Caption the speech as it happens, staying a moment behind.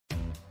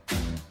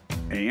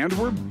And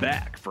we're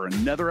back for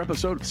another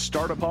episode of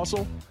Startup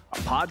Hustle, a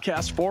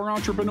podcast for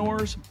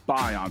entrepreneurs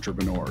by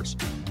entrepreneurs.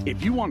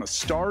 If you want to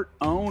start,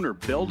 own, or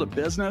build a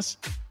business,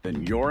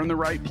 then you're in the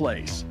right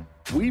place.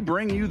 We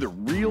bring you the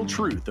real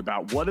truth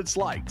about what it's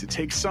like to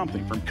take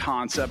something from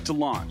concept to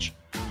launch.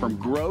 From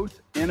growth,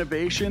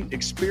 innovation,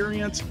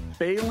 experience,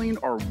 failing,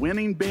 or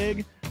winning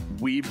big,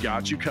 we've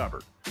got you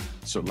covered.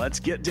 So let's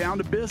get down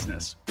to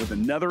business with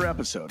another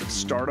episode of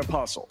Startup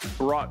Hustle,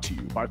 brought to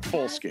you by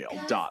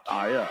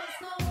Fullscale.io.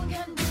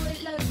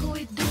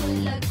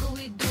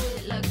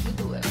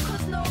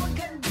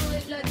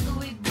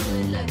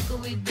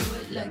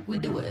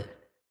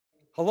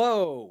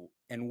 Hello,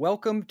 and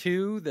welcome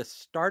to the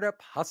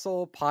Startup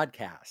Hustle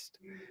podcast.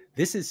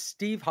 This is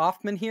Steve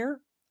Hoffman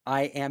here.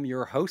 I am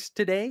your host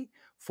today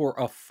for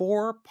a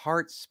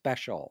 4-part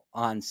special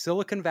on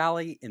Silicon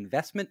Valley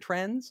investment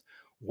trends,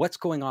 what's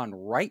going on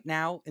right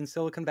now in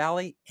Silicon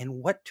Valley, and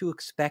what to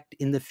expect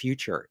in the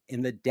future,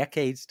 in the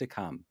decades to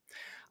come.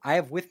 I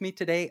have with me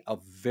today a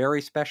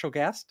very special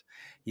guest.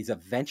 He's a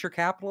venture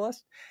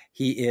capitalist.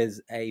 He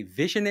is a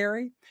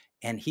visionary,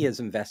 and he has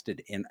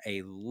invested in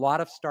a lot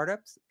of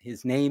startups.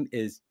 His name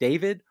is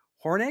David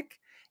Hornik,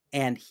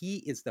 and he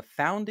is the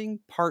founding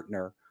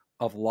partner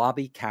of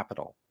Lobby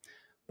Capital.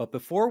 But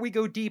before we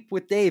go deep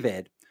with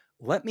David,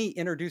 let me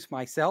introduce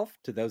myself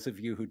to those of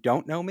you who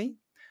don't know me.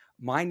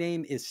 My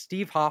name is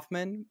Steve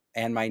Hoffman,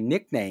 and my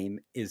nickname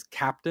is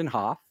Captain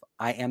Hoff.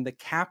 I am the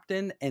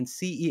captain and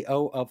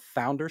CEO of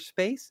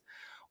Founderspace,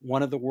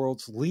 one of the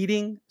world's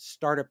leading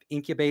startup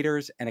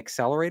incubators and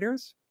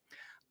accelerators.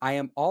 I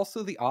am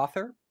also the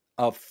author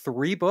of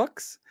 3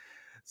 books.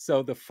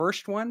 So the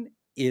first one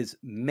is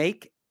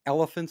Make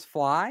Elephants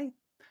Fly,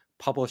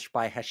 published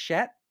by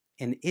Hachette,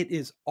 and it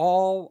is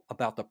all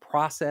about the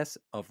process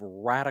of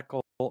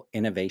radical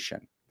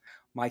innovation.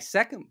 My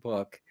second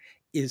book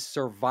is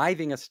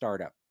Surviving a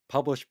Startup,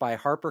 published by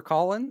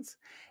HarperCollins,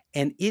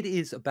 and it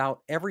is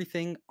about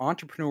everything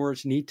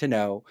entrepreneurs need to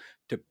know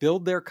to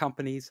build their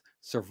companies,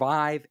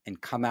 survive,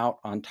 and come out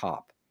on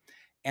top.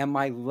 And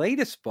my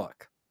latest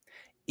book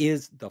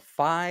is The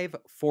 5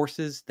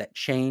 Forces That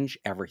Change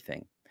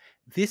Everything.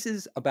 This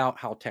is about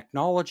how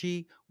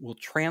technology will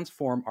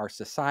transform our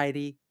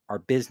society, our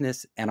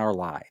business, and our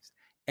lives.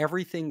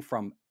 Everything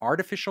from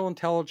artificial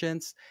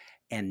intelligence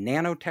and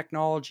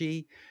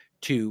nanotechnology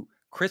to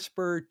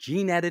CRISPR,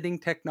 gene editing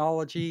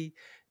technology,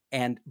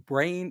 and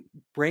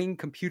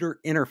brain-computer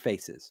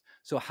interfaces.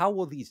 So how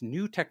will these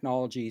new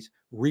technologies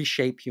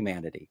reshape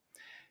humanity?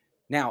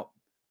 Now,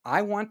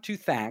 I want to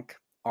thank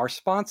our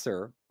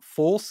sponsor,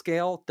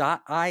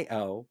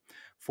 Fullscale.io,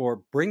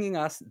 for bringing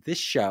us this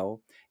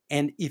show.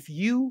 And if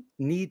you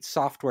need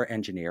software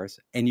engineers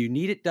and you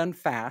need it done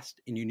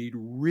fast and you need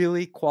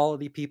really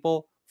quality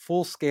people,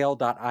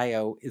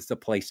 Fullscale.io is the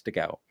place to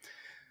go.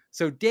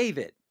 So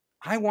David,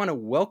 I want to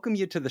welcome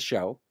you to the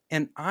show,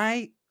 and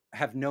I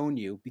have known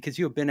you because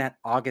you have been at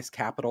August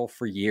Capital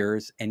for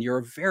years, and you're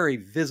a very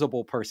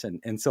visible person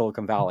in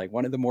Silicon Valley,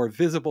 one of the more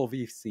visible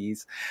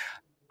VCs.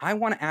 I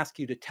want to ask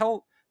you to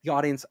tell the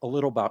audience a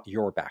little about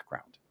your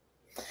background.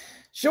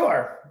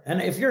 Sure.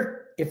 And if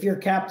you're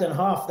Captain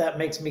Hoff, that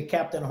makes me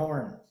Captain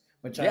Horn,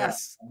 which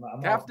yes,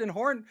 I'm Captain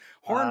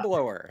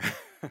Hornblower.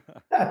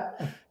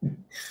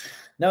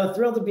 No,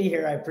 thrilled to be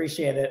here. I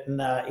appreciate it. And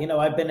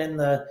I've been in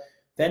the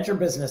venture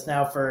business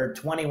now for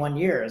 21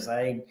 years.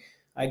 I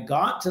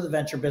got to the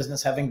venture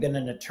business having been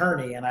an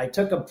attorney, and I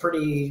took a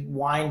pretty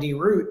windy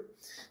route.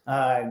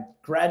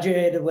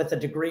 Graduated with a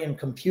degree in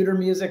computer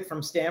music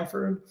from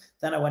Stanford.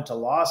 Then I went to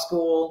law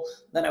school.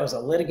 Then I was a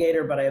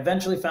litigator, but I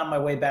eventually found my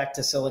way back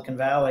to Silicon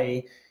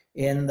Valley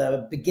in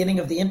the beginning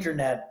of the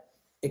internet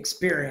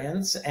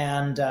experience,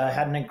 and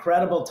had an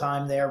incredible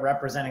time there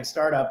representing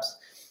startups.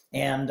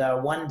 And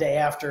one day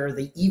after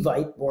the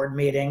Evite board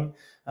meeting,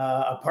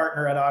 a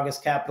partner at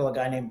August Capital, a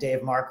guy named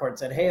Dave Marquardt,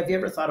 said, "Hey, have you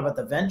ever thought about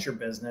the venture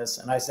business?"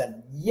 And I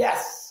said,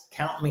 "Yes,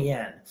 count me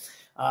in."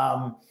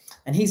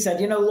 And he said,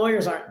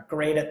 lawyers aren't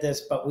great at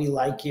this, but we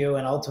like you,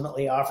 and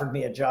ultimately offered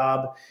me a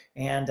job.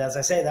 And as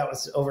I say, that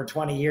was over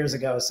 20 years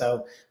ago.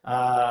 So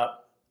I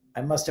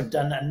must have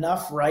done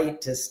enough right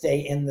to stay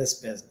in this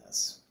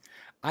business.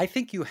 I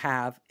think you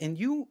have, and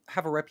you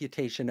have a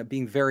reputation of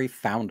being very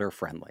founder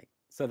friendly.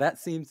 So that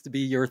seems to be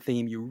your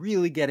theme. You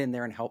really get in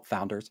there and help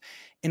founders.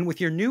 And with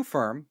your new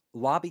firm,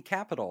 Lobby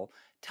Capital,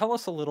 tell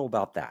us a little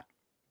about that.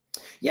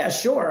 Yeah,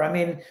 sure. I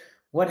mean,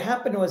 what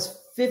happened was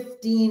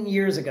 15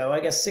 years ago, I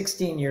guess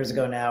 16 years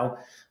ago now,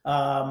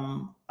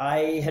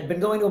 I had been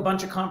going to a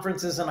bunch of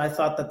conferences, and I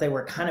thought that they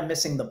were kind of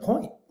missing the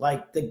point.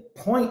 Like, the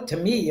point to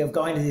me of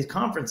going to these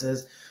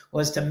conferences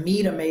was to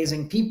meet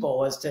amazing people,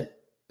 was to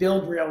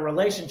build real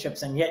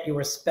relationships. And yet you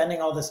were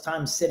spending all this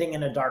time sitting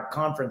in a dark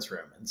conference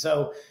room. And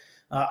so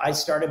I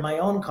started my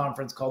own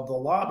conference called the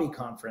Lobby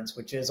Conference,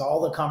 which is all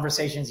the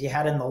conversations you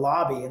had in the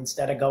lobby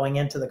instead of going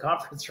into the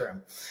conference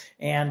room.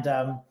 And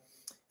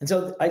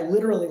so I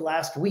literally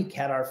last week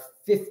had our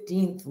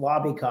 15th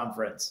Lobby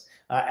Conference.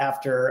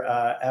 After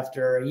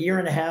a year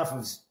and a half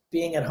of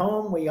being at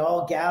home, we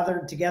all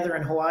gathered together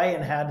in Hawaii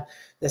and had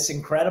this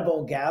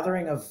incredible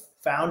gathering of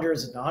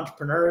founders and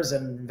entrepreneurs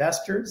and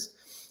investors.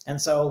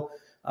 And so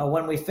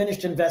when we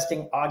finished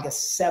investing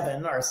August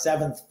 7, our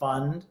seventh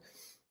fund,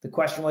 the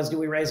question was, do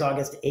we raise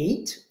August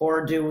 8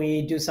 or do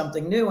we do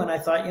something new? And I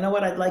thought, you know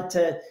what, I'd like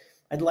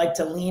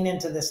to lean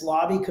into this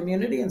lobby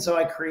community. And so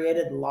I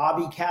created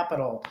Lobby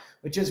Capital,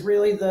 which is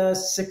really the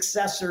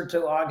successor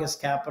to August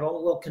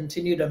Capital. We'll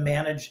continue to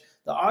manage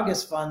the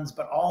August funds,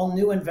 but all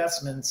new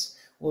investments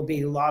will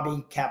be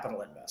Lobby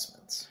Capital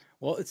investments.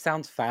 Well, it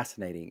sounds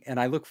fascinating. And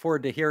I look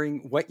forward to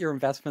hearing what your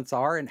investments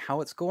are and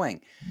how it's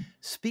going.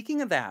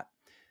 Speaking of that,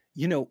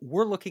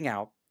 we're looking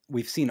out.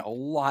 We've seen a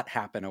lot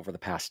happen over the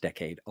past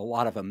decade. A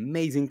lot of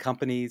amazing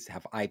companies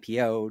have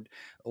IPO'd.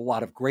 A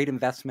lot of great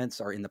investments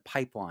are in the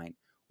pipeline.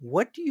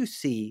 What do you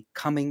see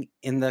coming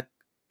in the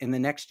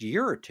next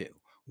year or two?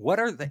 What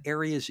are the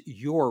areas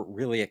you're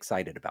really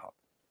excited about?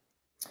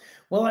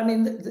 Well, I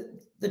mean,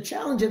 the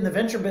challenge in the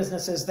venture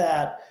business is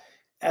that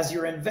as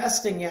you're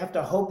investing, you have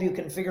to hope you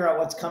can figure out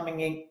what's coming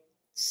in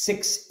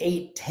 6,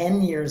 8,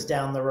 10 years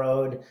down the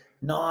road,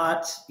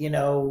 not,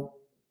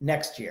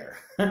 next year.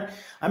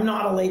 I'm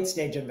not a late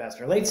stage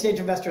investor. Late stage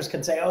investors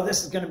can say, oh,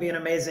 this is going to be an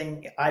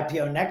amazing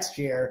IPO next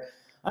year.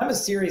 I'm a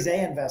Series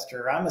A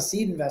investor. I'm a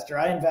seed investor.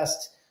 I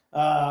invest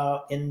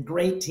in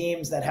great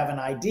teams that have an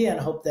idea and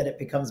hope that it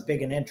becomes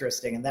big and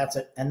interesting. And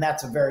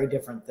that's a very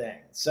different thing.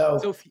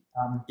 So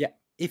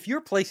if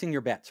you're placing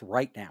your bets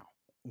right now,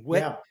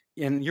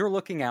 and you're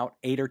looking out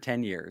 8 or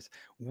 10 years,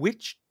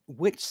 which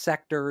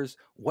sectors,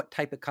 what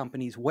type of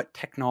companies, what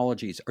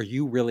technologies are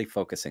you really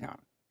focusing on?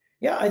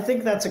 Yeah, I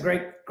think that's a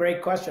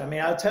great question. I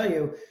mean, I'll tell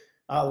you,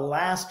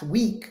 last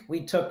week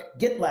we took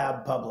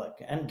GitLab public,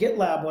 and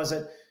GitLab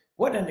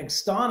what an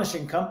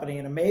astonishing company,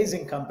 an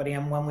amazing company.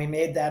 And when we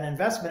made that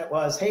investment, it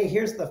was, hey,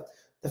 here's the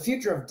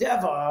future of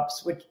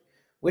DevOps,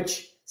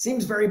 which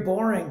seems very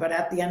boring, but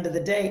at the end of the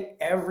day,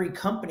 every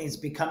company is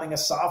becoming a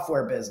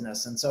software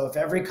business. And so if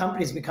every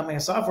company is becoming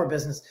a software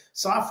business,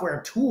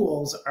 software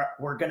tools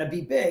were going to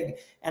be big.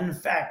 And in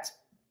fact,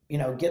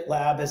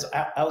 GitLab is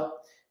out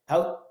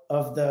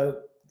of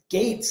the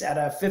gates at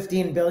a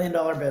 $15 billion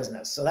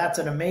business. So that's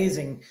an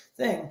amazing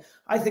thing.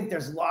 I think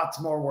there's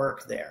lots more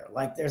work there.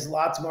 Like there's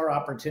lots more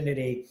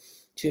opportunity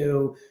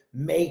to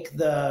make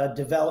the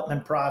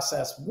development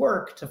process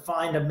work, to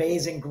find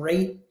amazing,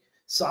 great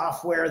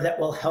software that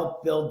will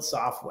help build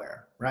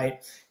software,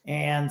 right?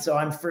 And so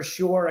I'm for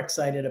sure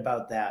excited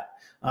about that.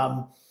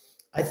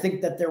 I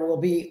think that there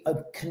will be a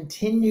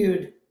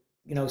continued,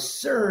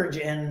 surge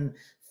in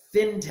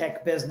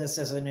fintech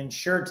businesses and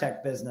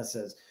insurtech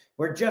businesses.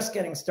 We're just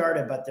getting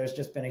started, but there's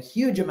just been a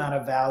huge amount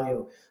of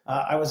value.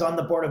 I was on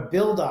the board of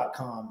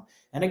Bill.com.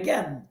 And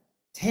again,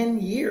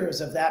 10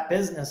 years of that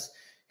business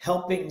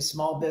helping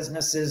small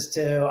businesses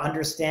to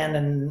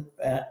understand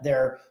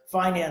their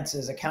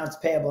finances, accounts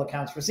payable,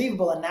 accounts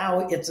receivable. And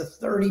now it's a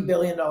 $30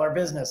 billion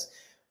business.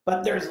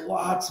 But there's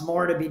lots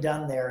more to be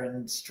done there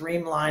in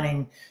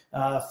streamlining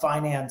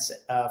finance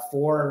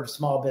for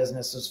small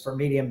businesses, for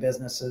medium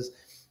businesses.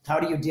 How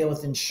do you deal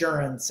with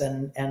insurance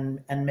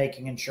and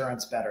making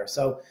insurance better?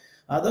 So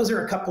those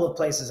are a couple of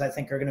places I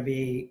think are going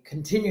to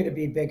continue to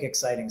be big,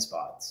 exciting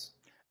spots.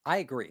 I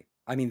agree.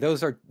 I mean,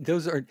 those are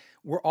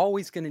we're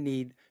always going to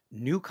need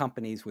new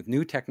companies with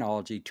new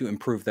technology to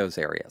improve those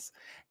areas.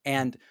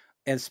 And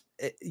as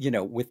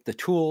with the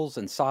tools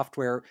and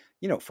software,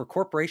 for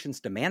corporations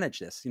to manage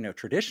this,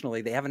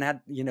 traditionally they haven't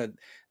had,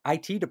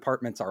 IT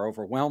departments are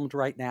overwhelmed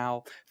right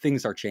now.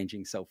 Things are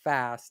changing so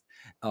fast.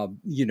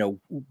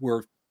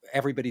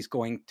 Everybody's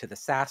going to the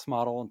SaaS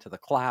model and to the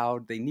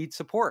cloud. They need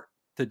support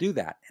to do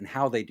that and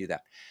how they do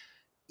that.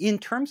 In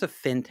terms of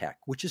fintech,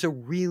 which is a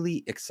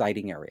really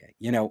exciting area,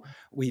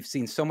 we've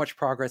seen so much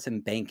progress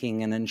in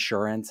banking and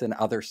insurance and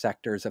other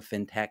sectors of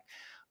fintech.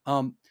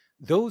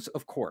 Those,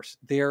 of course,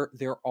 they're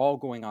all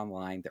going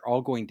online. They're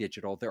all going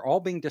digital. They're all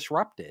being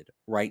disrupted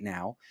right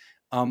now.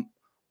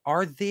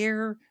 Are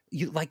there,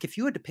 if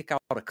you had to pick out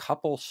a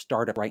couple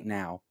startup right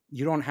now,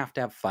 you don't have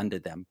to have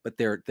funded them, but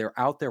they're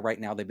out there right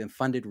now. They've been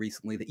funded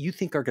recently that you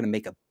think are going to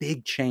make a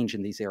big change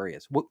in these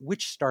areas.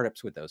 Which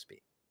startups would those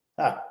be?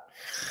 I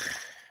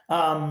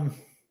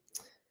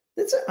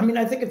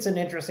think it's an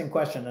interesting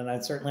question, and I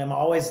certainly am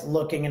always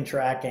looking and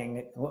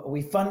tracking.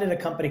 We funded a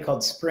company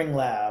called Spring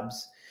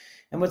Labs,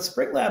 and what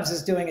Spring Labs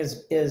is doing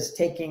is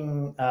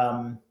taking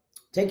the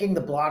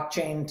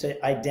blockchain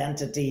to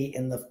identity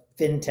in the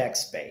fintech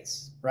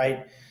space,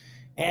 right?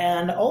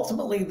 And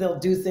ultimately, they'll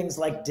do things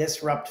like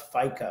disrupt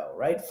FICO,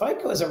 right?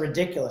 FICO is a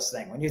ridiculous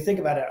thing. When you think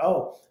about it,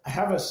 I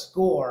have a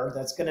score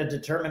that's going to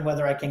determine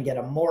whether I can get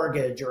a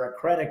mortgage or a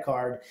credit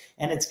card,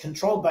 and it's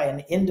controlled by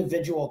an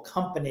individual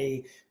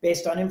company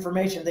based on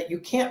information that you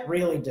can't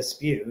really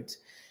dispute.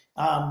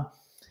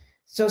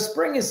 So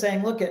Spring is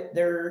saying, look,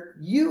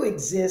 you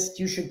exist,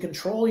 you should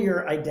control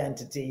your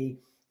identity.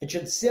 It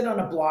should sit on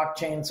a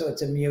blockchain so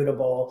it's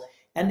immutable.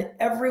 And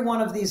every one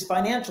of these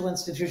financial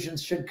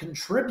institutions should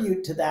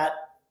contribute to that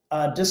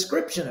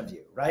description of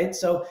you, right?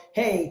 So,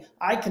 hey,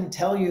 I can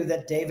tell you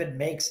that David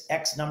makes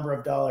X number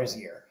of dollars a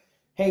year.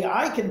 Hey,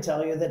 I can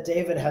tell you that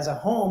David has a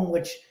home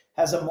which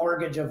has a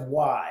mortgage of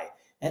Y.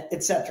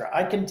 etc.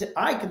 I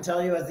can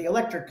tell you as the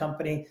electric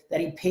company that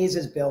he pays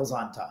his bills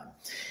on time.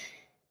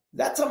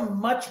 That's a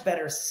much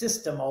better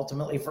system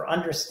ultimately for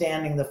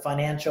understanding the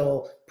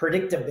financial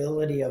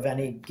predictability of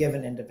any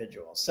given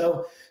individual.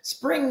 So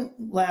Spring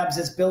Labs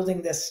is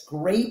building this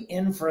great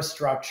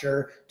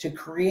infrastructure to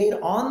create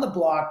on the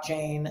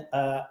blockchain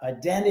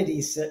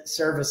identity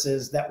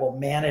services that will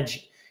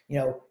manage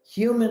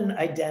human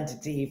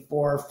identity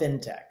for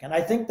fintech. And I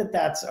think that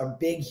that's a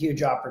big,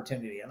 huge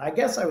opportunity. And I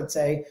guess I would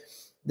say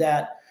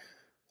that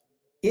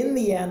in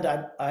the end,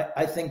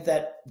 I think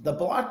that the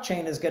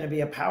blockchain is going to be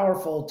a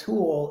powerful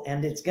tool,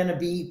 and it's going to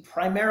be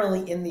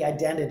primarily in the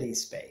identity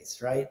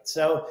space, right?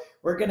 So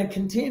we're going to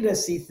continue to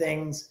see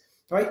things,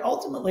 right?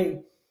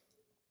 Ultimately,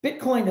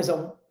 Bitcoin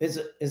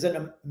is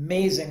an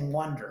amazing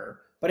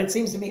wonder, but it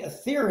seems to me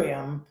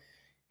Ethereum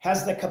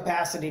has the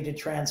capacity to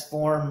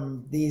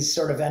transform these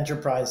sort of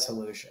enterprise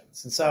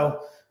solutions. And so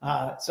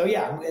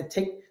yeah, I'm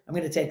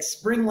going to take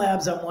Spring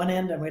Labs on one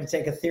end, I'm going to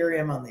take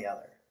Ethereum on the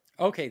other.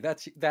 Okay,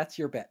 that's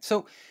your bet.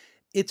 So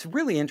it's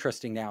really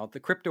interesting now.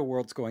 The crypto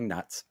world's going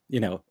nuts.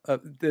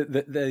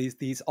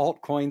 These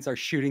altcoins are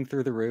shooting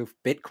through the roof.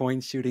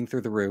 Bitcoin's shooting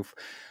through the roof.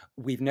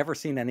 We've never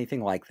seen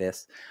anything like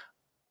this.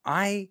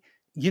 The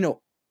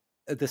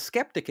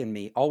skeptic in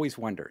me always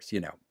wonders,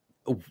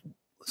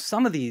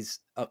 some of these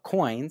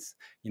coins,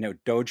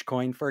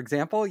 Dogecoin, for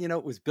example,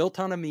 it was built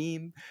on a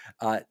meme.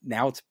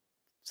 Now it's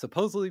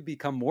supposedly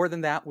become more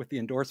than that with the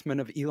endorsement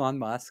of Elon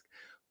Musk.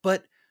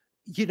 But,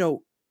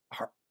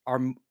 are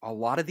a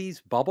lot of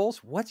these bubbles?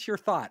 What's your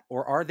thought?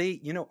 Or are they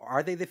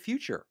the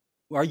future?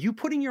 Are you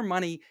putting your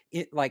money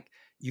in, like,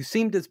 you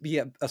seem to be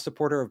a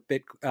supporter of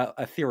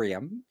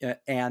Ethereum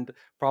and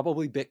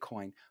probably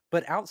Bitcoin,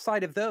 but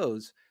outside of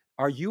those,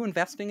 are you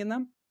investing in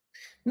them?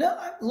 No,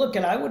 look,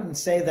 and I wouldn't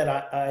say that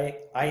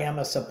I am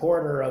a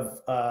supporter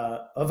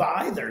of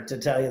either, to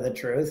tell you the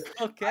truth.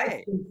 Okay.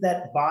 I think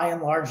that by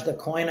and large, the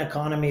coin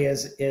economy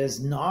is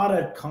not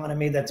an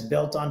economy that's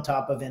built on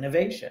top of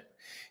innovation,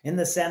 in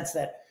the sense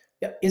that,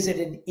 is it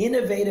an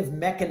innovative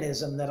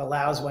mechanism that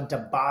allows one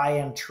to buy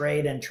and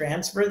trade and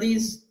transfer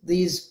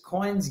these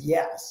coins?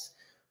 Yes.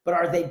 But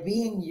are they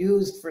being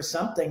used for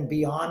something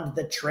beyond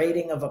the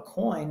trading of a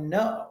coin?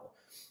 No.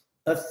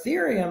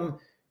 Ethereum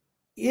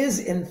is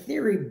in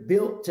theory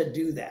built to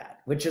do that,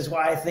 which is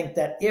why I think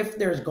that if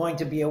there's going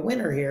to be a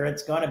winner here,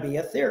 it's going to be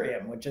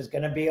Ethereum, which is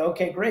going to be,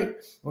 okay, great.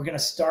 We're going to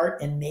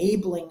start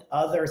enabling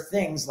other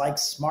things like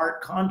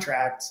smart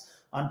contracts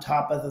on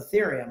top of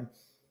Ethereum.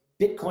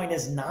 Bitcoin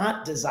is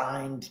not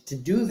designed to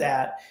do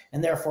that,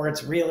 and therefore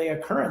it's really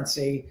a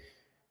currency.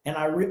 And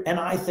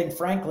I think,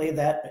 frankly,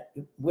 that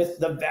with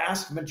the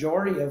vast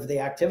majority of the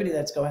activity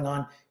that's going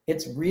on,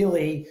 it's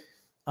really,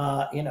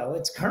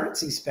 it's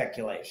currency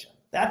speculation.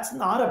 That's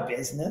not a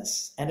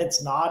business, and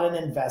it's not an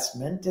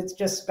investment. It's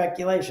just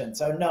speculation.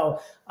 So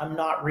no, I'm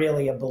not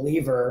really a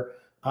believer.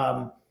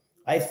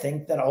 I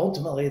think that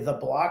ultimately the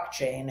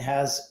blockchain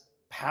has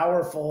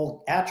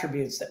powerful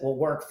attributes that will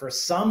work for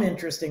some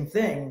interesting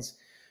things,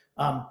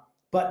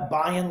 but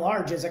by and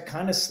large is a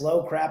kind of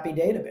slow, crappy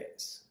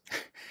database.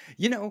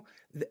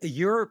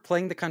 You're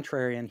playing the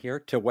contrarian here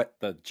to what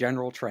the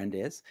general trend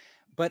is,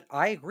 but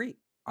I agree.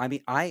 I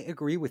mean, I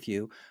agree with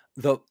you.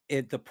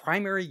 The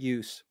primary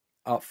use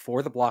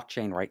for the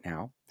blockchain right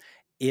now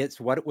is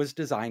what it was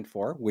designed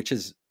for, which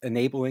is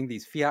enabling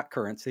these fiat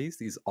currencies,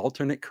 these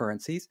alternate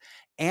currencies,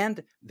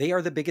 and they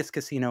are the biggest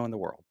casino in the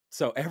world.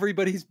 So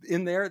everybody's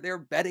in there, they're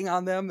betting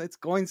on them. It's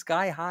going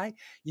sky high.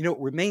 It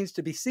remains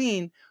to be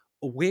seen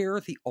where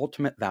the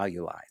ultimate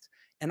value lies.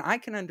 And I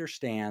can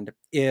understand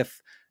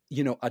if,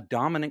 a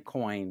dominant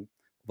coin,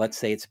 let's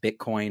say it's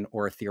Bitcoin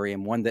or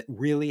Ethereum, one that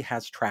really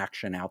has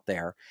traction out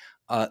there,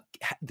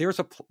 there's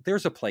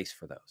a place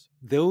for those.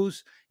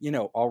 Those,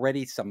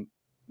 already some,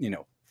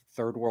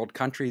 third world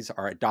countries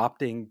are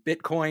adopting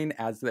Bitcoin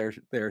as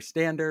their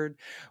standard.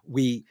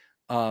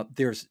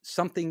 There's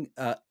something,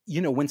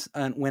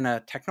 when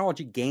a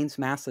technology gains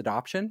mass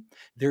adoption,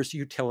 there's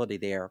utility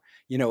there.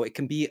 It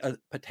can be a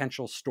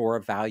potential store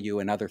of value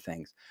and other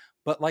things.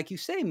 But like you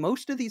say,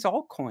 most of these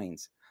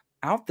altcoins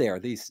out there,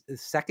 these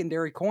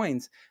secondary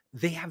coins,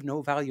 they have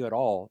no value at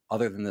all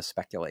other than the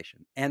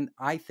speculation. And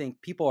I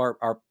think people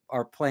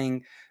are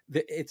playing,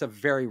 it's a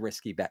very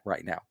risky bet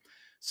right now.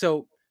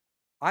 So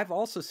I've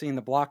also seen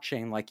the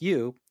blockchain, like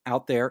you,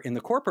 out there in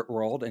the corporate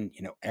world, and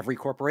every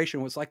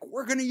corporation was like,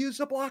 we're going to use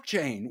the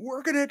blockchain,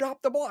 we're going to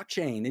adopt the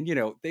blockchain,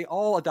 and they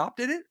all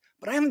adopted it,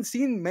 but I haven't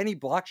seen many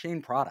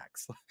blockchain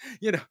products.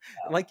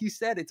 Like you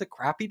said, it's a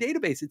crappy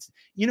database. It's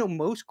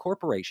most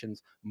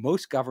corporations,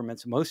 most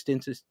governments, most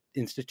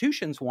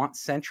institutions want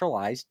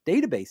centralized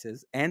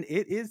databases, and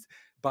it is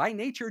by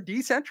nature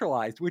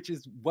decentralized, which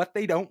is what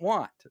they don't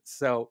want.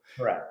 So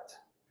correct.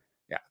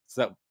 Yeah,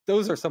 so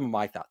those are some of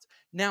my thoughts.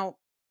 Now,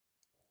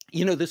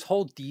 this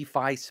whole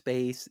DeFi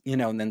space,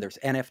 and then there's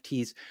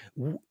NFTs.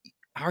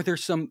 Are there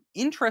some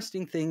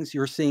interesting things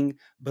you're seeing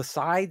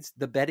besides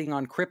the betting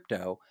on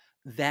crypto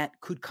that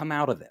could come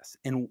out of this?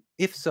 And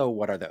if so,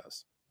 what are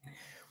those?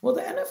 Well,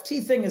 the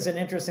NFT thing is an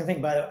interesting thing,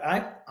 but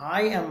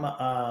I am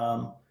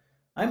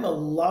I'm a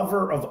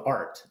lover of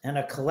art and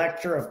a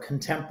collector of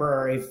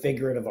contemporary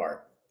figurative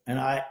art. And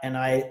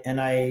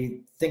I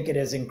think it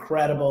is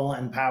incredible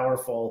and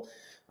powerful.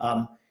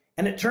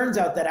 And it turns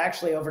out that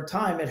actually over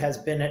time, it has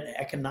been an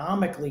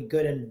economically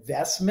good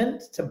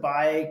investment to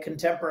buy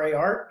contemporary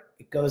art.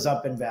 It goes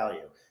up in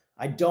value.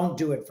 I don't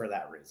do it for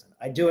that reason.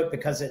 I do it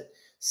because it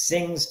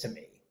sings to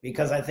me,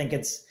 because I think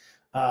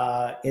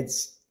I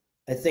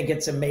think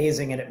it's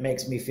amazing and it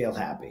makes me feel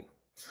happy.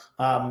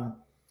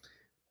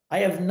 I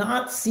have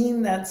not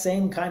seen that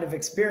same kind of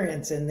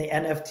experience in the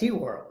NFT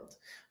world.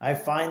 I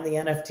find the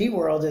NFT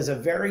world is a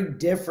very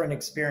different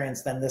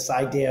experience than this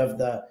idea of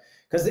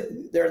because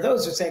there are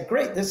those who say,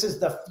 great, this is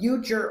the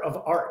future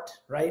of art,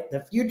 right?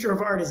 The future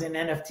of art is in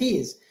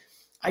NFTs.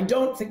 I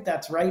don't think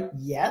that's right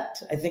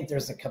yet. I think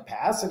there's a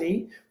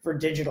capacity for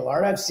digital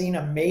art. I've seen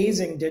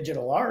amazing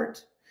digital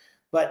art,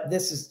 but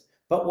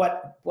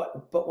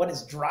what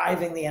is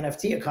driving the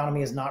NFT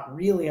economy is not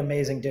really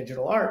amazing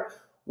digital art.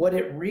 What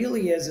it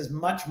really is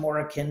much more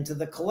akin to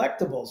the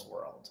collectibles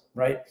world,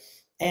 right?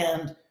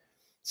 And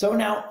so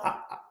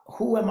now,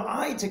 who am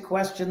I to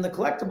question the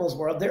collectibles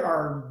world? There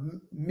are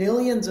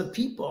millions of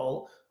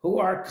people who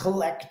are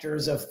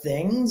collectors of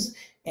things,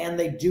 and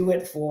they do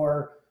it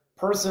for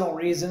personal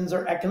reasons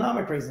or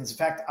economic reasons. In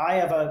fact, I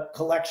have a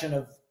collection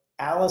of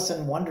Alice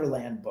in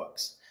Wonderland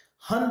books,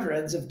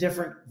 hundreds of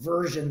different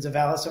versions of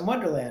Alice in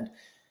Wonderland.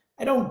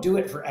 I don't do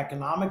it for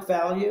economic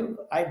value.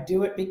 I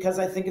do it because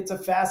I think it's a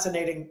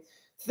fascinating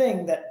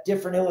thing that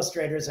different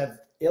illustrators have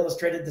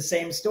illustrated the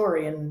same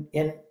story in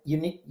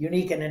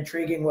unique and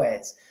intriguing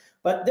ways.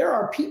 But there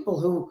are people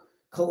who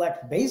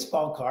collect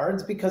baseball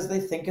cards because they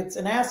think it's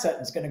an asset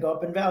and it's going to go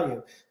up in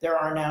value. There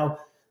are now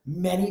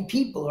many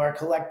people who are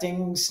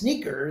collecting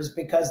sneakers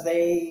because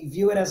they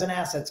view it as an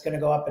asset, it's going to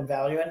go up in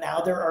value. And now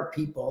there are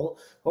people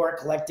who are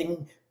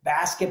collecting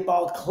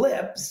basketball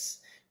clips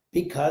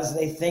because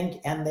they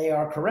think, and they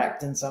are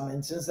correct in some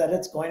instances, that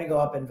it's going to go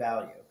up in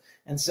value.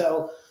 And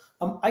so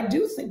I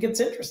do think it's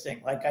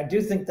interesting. Like, I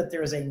do think that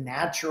there is a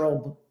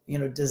natural,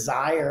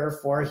 desire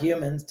for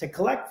humans to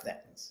collect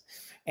things.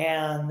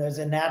 And there's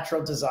a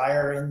natural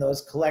desire in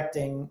those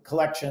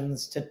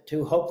collections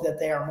to hope that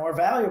they are more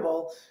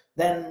valuable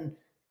than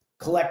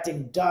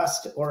collecting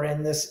dust, or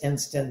in this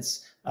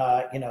instance,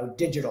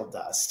 digital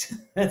dust.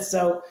 And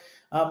so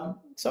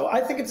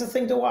I think it's a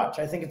thing to watch.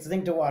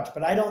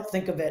 But I don't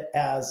think of it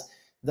as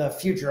the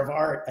future of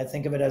art. I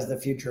think of it as the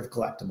future of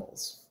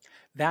collectibles.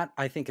 That,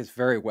 I think, is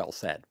very well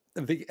said.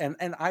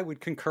 And I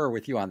would concur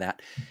with you on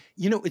that.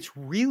 It's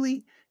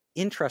really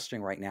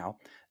interesting right now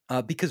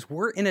because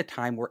we're in a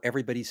time where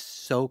everybody's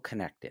so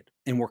connected,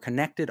 and we're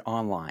connected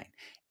online.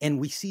 And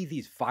we see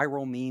these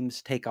viral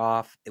memes take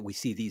off. We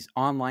see these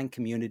online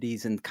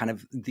communities and kind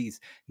of these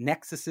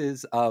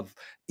nexuses of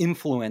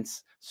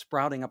influence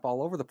sprouting up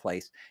all over the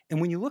place. And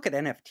when you look at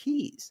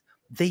NFTs,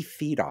 they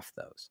feed off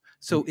those.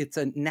 So it's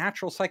a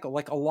natural cycle.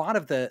 Like, a lot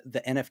of the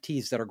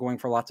NFTs that are going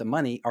for lots of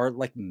money are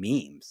like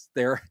memes.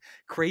 They're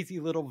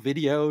crazy little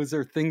videos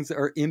or things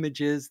or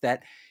images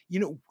that,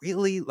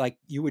 really, like,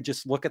 you would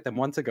just look at them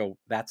once and go,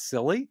 that's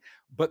silly.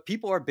 But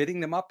people are bidding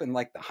them up in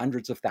like the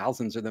hundreds of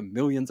thousands or the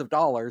millions of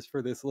dollars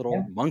for this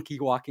little monkey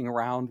walking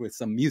around with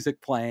some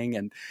music playing.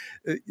 And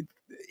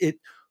it's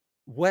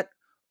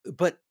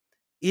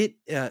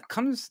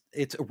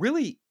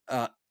really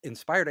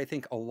inspired, I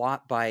think, a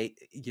lot by,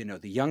 the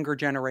younger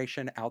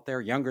generation out there,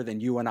 younger than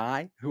you and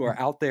I, who are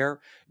out there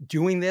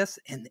doing this,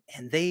 and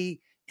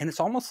it's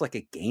almost like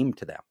a game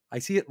to them. I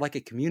see it like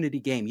a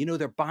community game.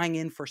 They're buying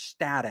in for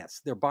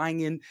status. They're buying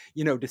in,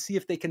 to see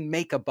if they can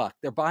make a buck.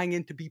 They're buying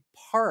in to be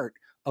part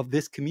of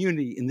this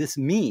community in this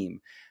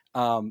meme.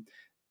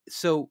 It's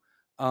sort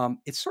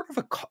of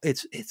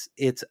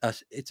it's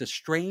a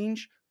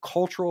strange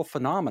cultural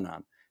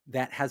phenomenon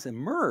that has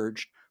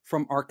emerged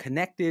from our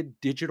connected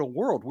digital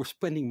world. We're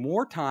spending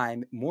more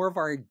time, more of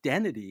our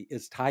identity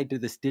is tied to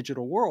this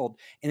digital world,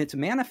 and it's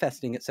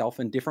manifesting itself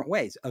in different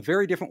ways. A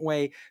very different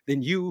way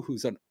than you,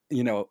 who's an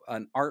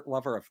art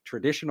lover of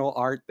traditional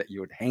art that you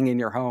would hang in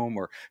your home,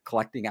 or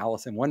collecting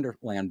Alice in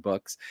Wonderland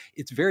books.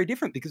 It's very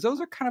different because those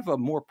are kind of a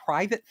more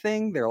private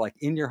thing. They're like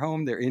in your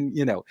home, they're in,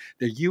 they're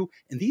you,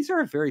 and these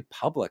are a very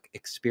public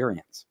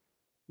experience.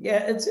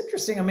 Yeah, it's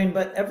interesting. I mean,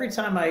 but every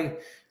time I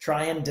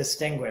try and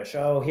distinguish,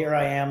 here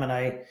I am, and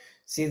I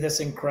see this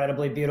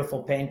incredibly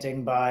beautiful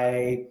painting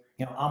by,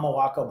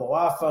 Amawako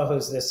Boafa,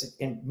 who's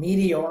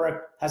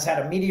has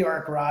had a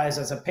meteoric rise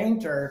as a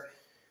painter.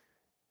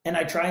 And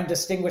I try and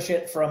distinguish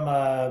it from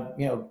a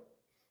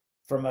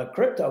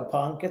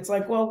CryptoPunk. It's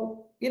like,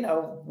 well,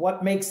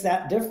 what makes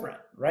that different,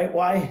 right?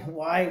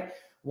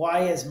 Why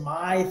is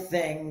my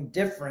thing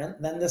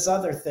different than this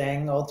other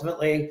thing?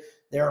 Ultimately,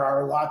 there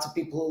are lots of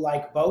people who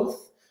like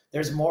both.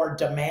 There's more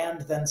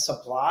demand than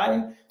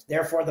supply.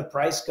 Therefore, the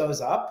price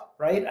goes up,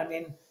 right? I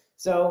mean,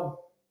 so,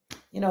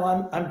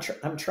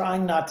 I'm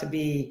trying not to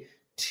be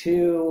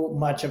too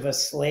much of a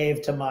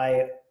slave to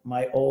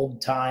my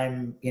old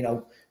time,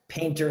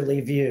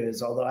 painterly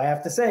views. Although I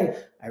have to say,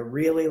 I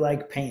really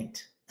like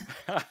paint.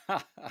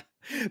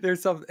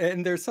 there's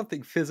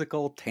something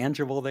physical,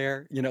 tangible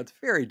there. It's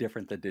very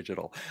different than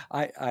digital.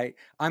 I'm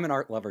an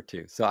art lover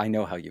too, so I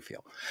know how you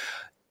feel.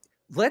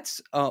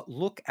 Let's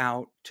look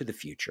out to the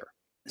future.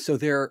 So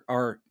there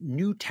are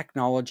new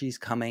technologies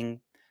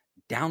coming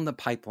down the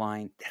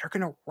pipeline that are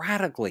going to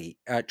radically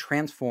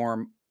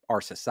transform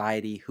our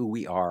society, who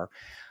we are.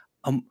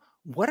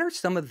 What are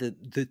some of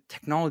the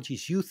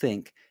technologies you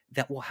think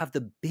that will have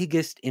the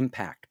biggest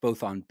impact,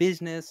 both on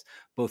business,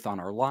 both on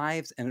our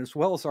lives, and as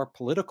well as our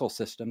political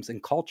systems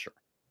and culture?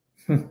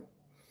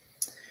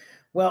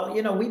 Well,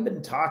 we've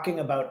been talking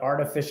about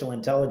artificial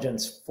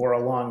intelligence for a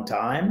long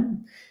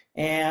time,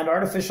 and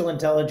artificial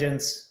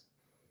intelligence,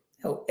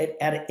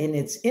 in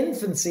its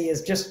infancy,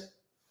 is just,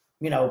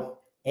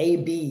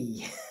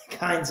 A/B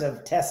kinds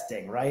of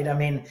testing, right? I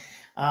mean,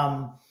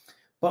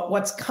 but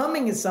what's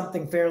coming is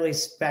something fairly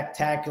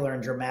spectacular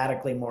and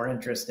dramatically more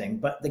interesting.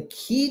 But the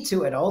key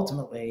to it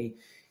ultimately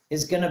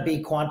is going to be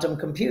quantum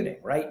computing,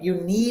 right? You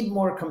need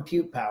more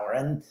compute power,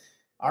 and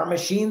our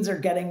machines are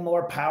getting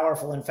more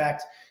powerful. In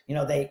fact,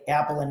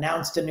 Apple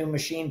announced a new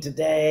machine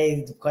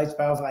today, quite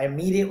powerful. I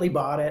immediately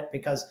bought it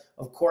because,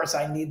 of course,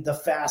 I need the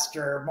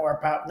faster, more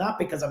power. Not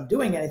because I'm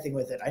doing anything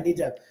with it. I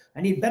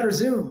need better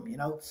zoom.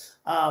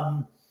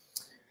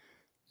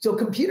 So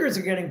computers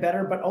are getting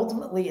better, but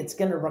ultimately it's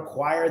going to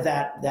require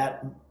that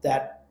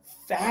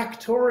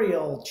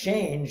factorial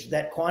change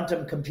that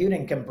quantum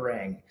computing can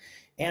bring.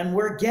 And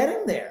we're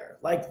getting there.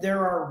 Like,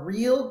 there are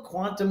real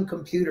quantum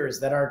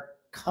computers that are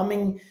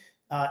coming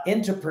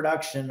into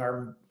production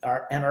and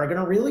are going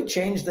to really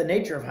change the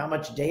nature of how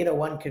much data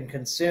one can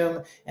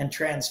consume and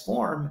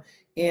transform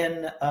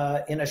in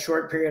a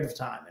short period of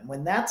time. And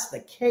when that's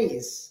the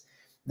case,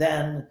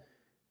 then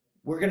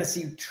we're going to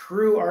see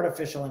true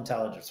artificial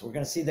intelligence. We're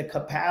going to see the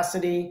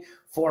capacity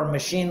for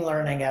machine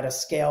learning at a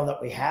scale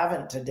that we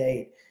haven't to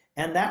date.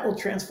 And that will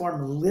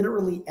transform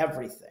literally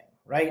everything,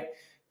 right?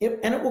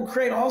 And it will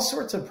create all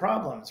sorts of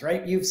problems,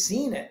 right? You've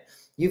seen it.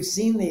 You've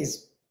seen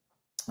these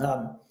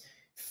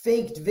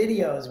faked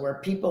videos where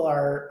people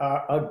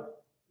are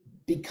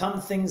become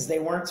things they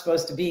weren't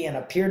supposed to be and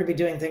appear to be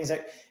doing things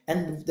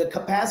and the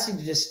capacity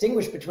to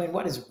distinguish between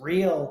what is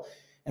real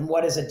and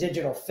what is a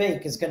digital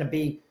fake is going to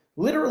be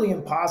literally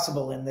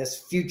impossible in this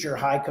future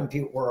high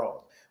compute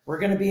world. We're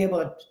going to be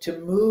able to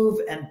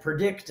move and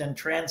predict and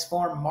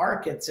transform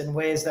markets in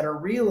ways that are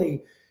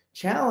really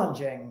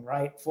challenging,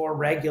 right, for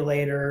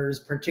regulators,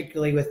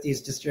 particularly with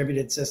these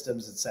distributed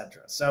systems, et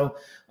cetera. So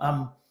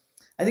I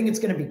think it's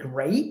going to be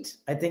great.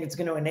 I think it's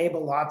going to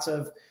enable lots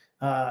of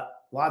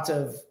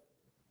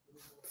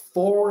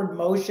forward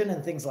motion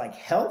in things like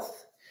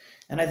health.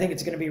 And I think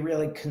it's going to be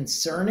really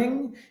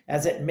concerning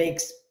as it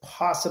makes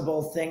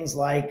possible things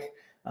like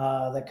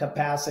the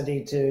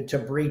capacity to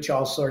breach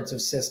all sorts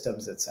of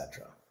systems, et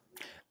cetera.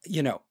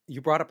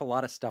 You brought up a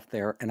lot of stuff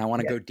there, and I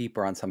want to go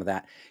deeper on some of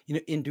that.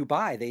 In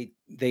Dubai,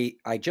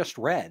 I just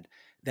read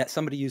that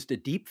somebody used a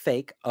deep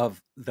fake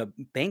of the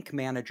bank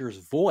manager's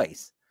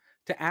voice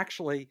to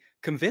actually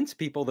convince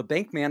people the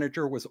bank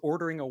manager was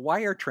ordering a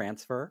wire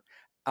transfer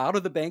out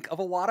of the bank of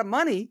a lot of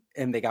money,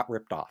 and they got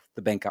ripped off.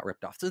 The bank got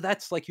ripped off. So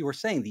that's, like you were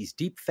saying, these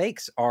deep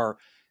fakes are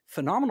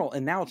phenomenal.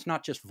 And now it's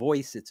not just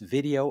voice, it's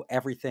video,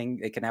 everything.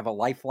 They can have a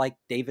lifelike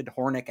David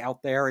Hornick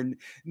out there, and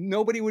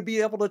nobody would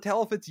be able to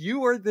tell if it's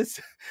you or this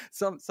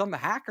some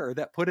hacker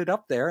that put it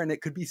up there. And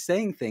it could be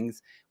saying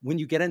things. When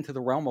you get into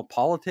the realm of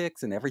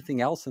politics and everything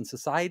else in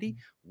society,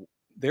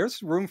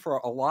 there's room for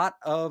a lot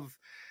of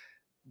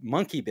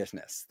monkey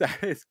business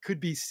that could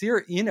be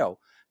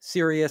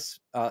serious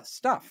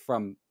stuff,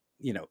 from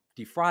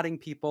defrauding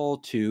people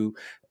to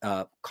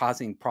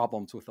causing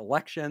problems with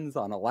elections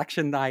on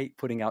election night,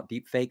 putting out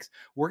deep fakes.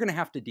 We're going to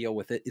have to deal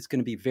with it. It's going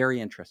to be very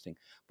interesting.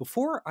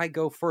 Before I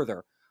go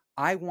further,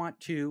 I want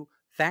to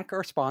thank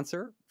our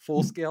sponsor,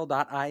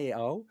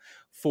 Fullscale.io,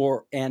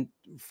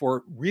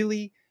 for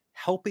really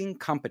helping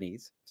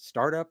companies,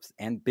 startups,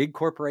 and big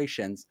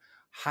corporations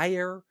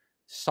hire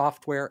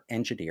software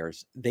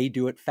engineers. They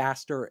do it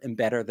faster and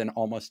better than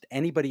almost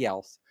anybody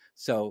else.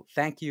 So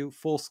thank you,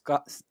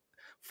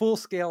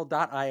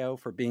 Fullscale.io,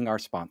 for being our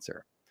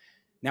sponsor.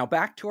 Now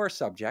back to our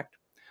subject.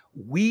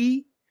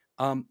 I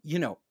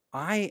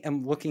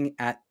am looking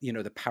at,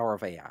 the power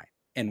of AI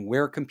and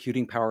where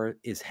computing power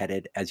is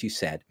headed, as you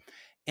said.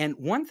 And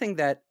one thing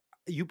that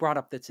you brought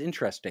up that's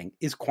interesting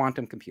is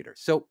quantum computers.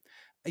 So,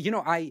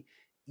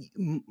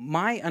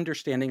 my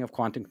understanding of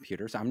quantum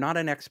computers, I'm not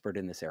an expert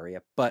in this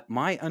area, but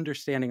my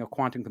understanding of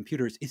quantum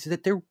computers is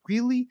that they're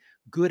really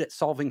good at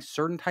solving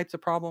certain types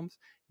of problems,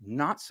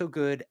 not so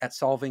good at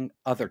solving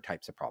other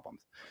types of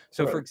problems.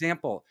 So, for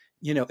example,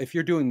 if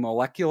you're doing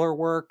molecular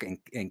work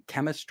and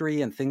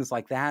chemistry and things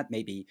like that,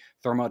 maybe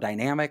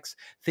thermodynamics,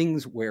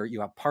 things where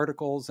you have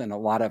particles and a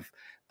lot of,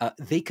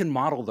 they can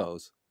model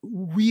those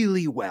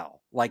really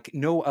well, like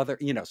no other,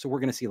 so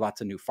we're going to see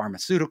lots of new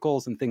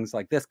pharmaceuticals and things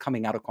like this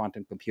coming out of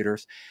quantum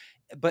computers.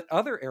 But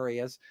other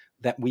areas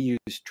that we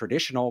use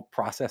traditional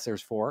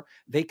processors for,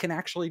 they can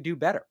actually do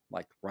better,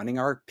 like running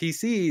our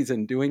PCs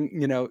and doing,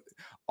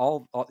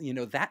 all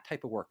that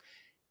type of work.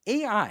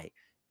 AI,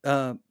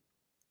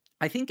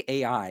 I think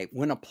AI,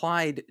 when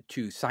applied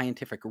to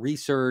scientific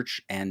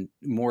research and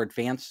more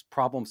advanced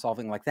problem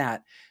solving like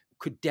that,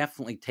 could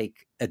definitely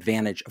take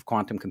advantage of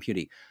quantum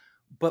computing.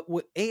 But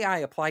what AI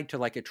applied to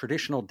like a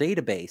traditional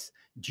database,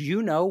 do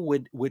you know,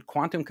 would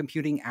quantum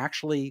computing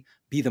actually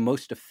be the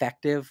most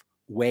effective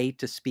way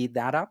to speed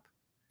that up?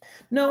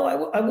 No,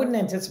 I wouldn't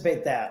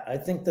anticipate that. I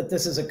think that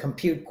this is a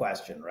compute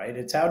question, right?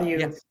 It's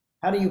Yes.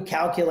 how do you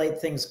calculate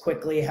things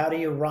quickly? How do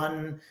you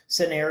run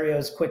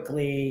scenarios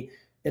quickly?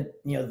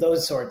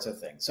 Those sorts of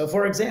things. So,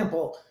 for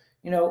example,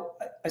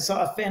 I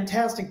saw a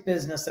fantastic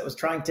business that was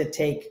trying to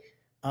take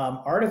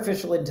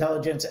artificial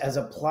intelligence as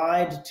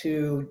applied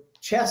to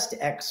chest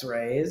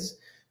X-rays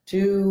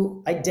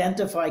to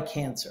identify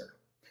cancer,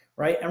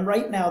 right? And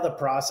right now the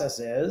process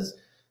is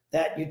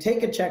that you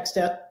take a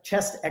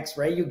chest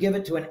X-ray, you give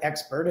it to an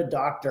expert, a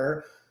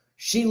doctor.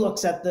 She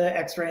looks at the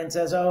X-ray and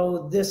says,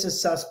 "Oh, this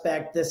is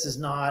suspect. This is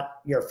not.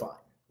 You're fine,"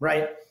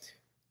 right?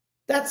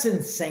 That's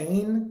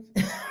insane,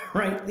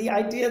 right? The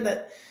idea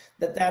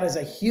that is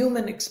a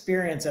human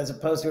experience as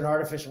opposed to an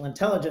artificial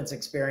intelligence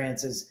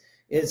experience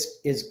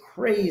is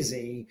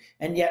crazy.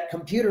 And yet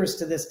computers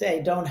to this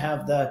day don't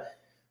have the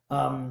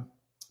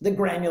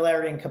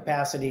granularity and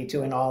capacity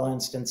to, in all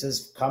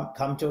instances,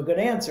 come to a good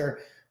answer.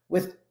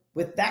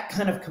 With that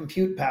kind of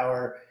compute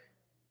power,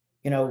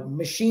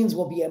 machines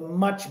will be a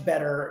much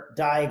better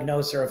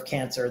diagnoser of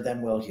cancer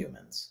than will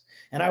humans.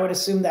 And I would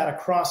assume that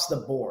across the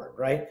board,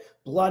 right?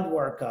 Blood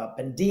workup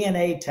and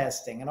DNA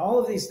testing and all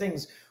of these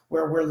things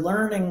where we're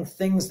learning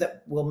things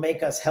that will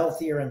make us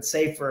healthier and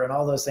safer and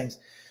all those things.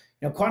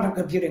 Quantum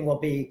computing will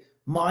be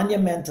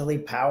monumentally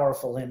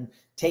powerful in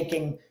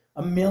taking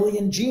 1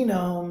 million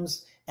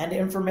genomes and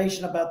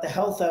information about the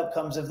health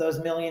outcomes of those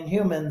million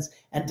humans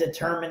and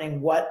determining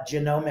what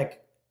genomic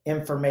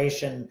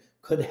information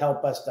could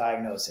help us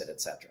diagnose it, et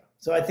cetera.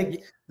 So I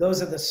think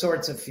those are the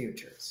sorts of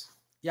futures.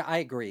 Yeah, I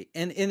agree.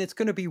 And it's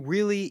going to be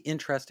really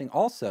interesting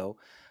also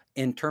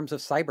in terms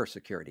of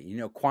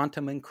cybersecurity,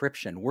 quantum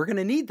encryption. We're going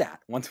to need that.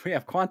 Once we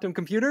have quantum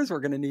computers, we're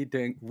going to need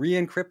to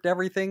re-encrypt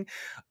everything.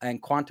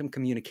 And quantum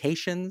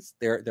communications,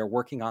 they're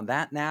working on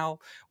that now,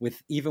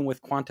 even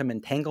with quantum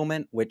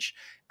entanglement, which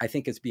I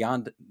think is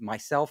beyond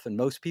myself and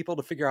most people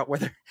to figure out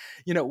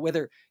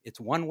whether it's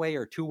one way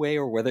or two way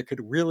or whether it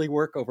could really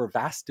work over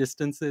vast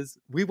distances.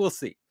 We will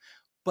see.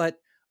 But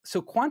so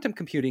quantum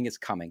computing is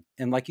coming.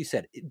 And like you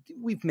said,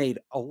 we've made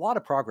a lot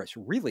of progress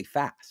really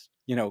fast.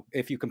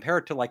 If you compare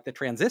it to like the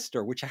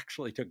transistor, which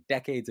actually took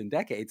decades and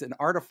decades, and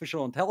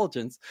artificial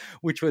intelligence,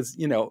 which was,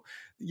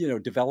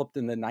 developed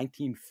in the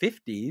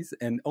 1950s,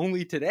 and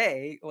only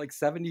today, like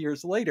 70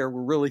 years later,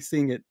 we're really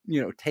seeing it,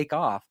 take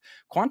off.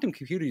 Quantum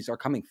computers are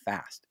coming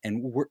fast.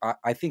 And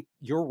I think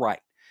you're right.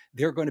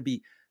 They're going to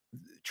be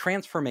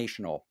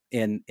transformational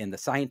in the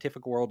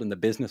scientific world, in the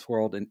business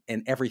world,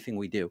 and everything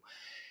we do.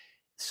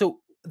 So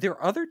there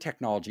are other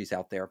technologies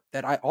out there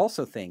that I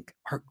also think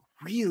are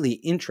really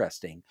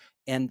interesting,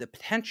 and the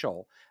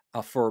potential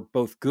for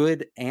both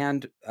good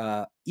and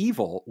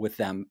evil with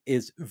them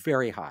is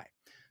very high.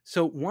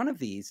 So one of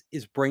these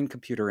is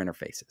brain-computer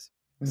interfaces.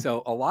 Mm-hmm.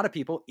 So a lot of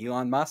people,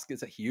 Elon Musk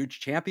is a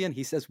huge champion.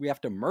 He says we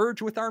have to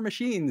merge with our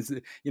machines.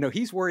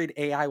 He's worried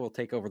AI will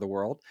take over the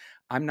world.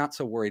 I'm not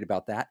so worried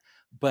about that.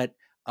 But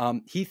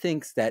he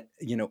thinks that,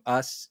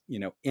 us,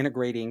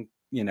 integrating,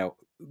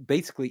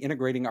 basically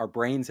integrating our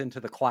brains into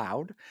the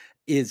cloud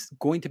is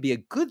going to be a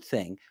good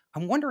thing.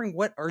 I'm wondering,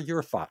 what are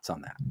your thoughts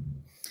on that?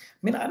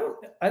 I mean, I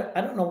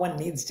don't know one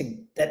needs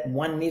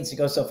to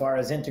go so far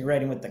as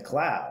integrating with the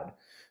cloud,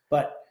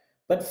 but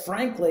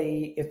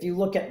frankly, if you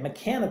look at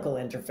mechanical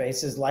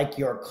interfaces like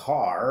your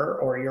car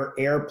or your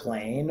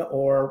airplane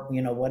or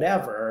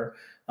whatever,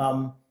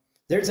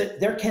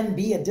 there can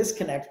be a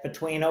disconnect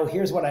between,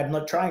 here's what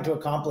I'm trying to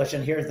accomplish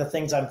and here's the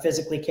things I'm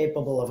physically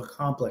capable of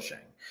accomplishing.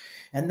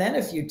 And then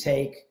if you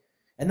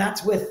and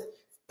that's with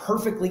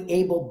perfectly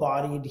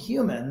able-bodied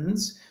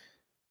humans,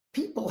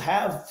 people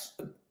have,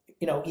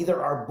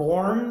 either are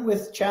born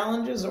with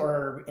challenges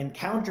or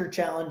encounter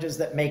challenges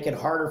that make it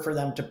harder for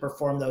them to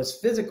perform those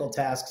physical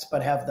tasks,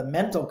 but have the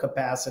mental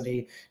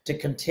capacity to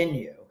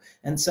continue.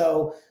 And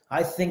so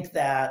I think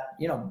that,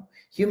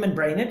 human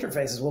brain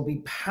interfaces will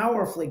be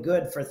powerfully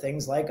good for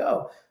things like,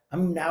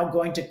 I'm now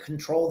going to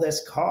control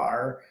this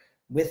car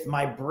with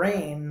my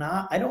brain.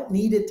 I don't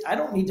need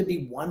to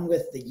be one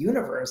with the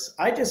universe.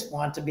 I just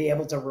want to be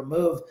able to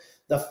remove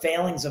the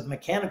failings of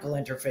mechanical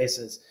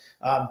interfaces.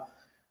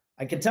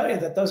 I can tell you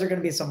that those are going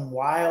to be some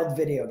wild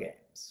video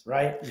games,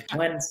 right? Yeah.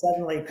 When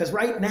suddenly, because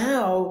right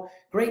now,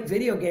 great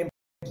video game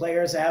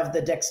players have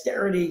the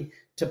dexterity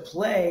to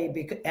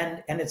play,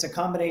 and it's a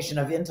combination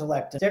of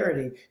intellect and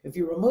dexterity. If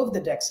you remove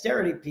the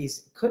dexterity piece,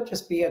 it could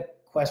just be a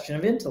question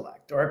of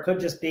intellect, or it could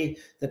just be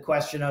the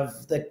question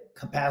of the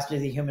capacity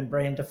of the human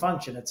brain to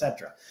function, et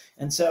cetera.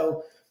 And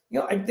so,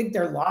 I think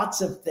there are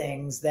lots of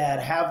things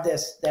that have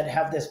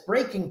this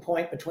breaking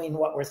point between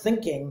what we're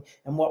thinking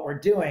and what we're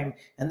doing,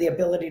 and the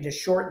ability to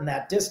shorten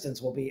that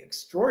distance will be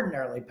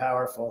extraordinarily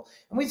powerful.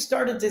 And we've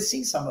started to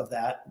see some of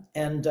that,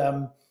 and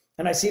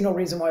I see no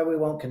reason why we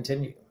won't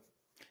continue.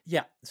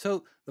 Yeah.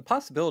 So the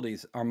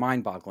possibilities are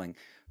mind-boggling.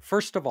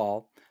 First of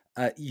all,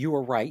 you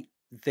are right.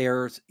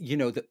 There's,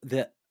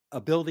 the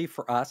ability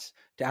for us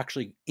to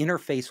actually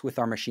interface with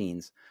our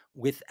machines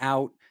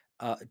without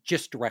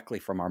just directly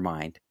from our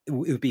mind. It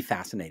would be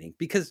fascinating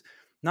because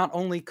not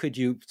only could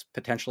you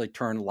potentially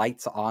turn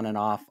lights on and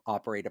off,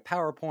 operate a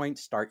PowerPoint,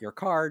 start your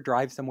car,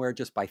 drive somewhere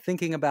just by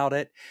thinking about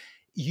it,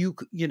 you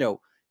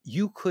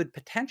could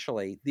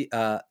potentially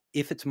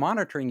if it's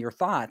monitoring your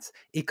thoughts,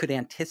 it could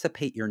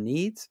anticipate your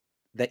needs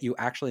that you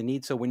actually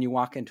need. So when you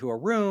walk into a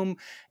room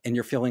and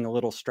you're feeling a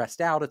little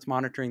stressed out, it's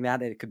monitoring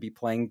that, and it could be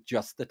playing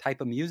just the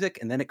type of music,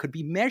 and then it could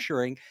be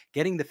measuring,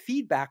 getting the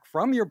feedback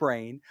from your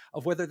brain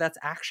of whether that's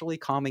actually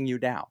calming you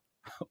down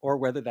or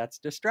whether that's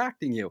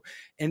distracting you.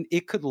 And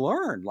it could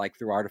learn, like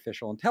through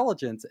artificial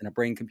intelligence and a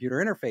brain computer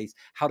interface,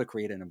 how to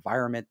create an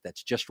environment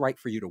that's just right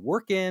for you to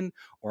work in,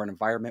 or an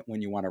environment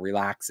when you want to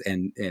relax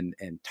and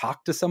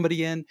talk to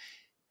somebody in.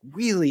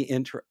 Really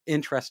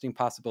interesting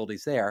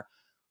possibilities there.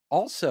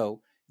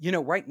 Also,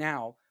 right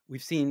now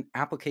we've seen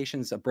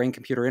applications of brain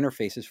computer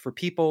interfaces for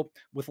people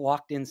with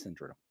locked in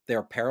syndrome.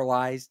 They're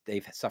paralyzed,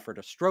 they've suffered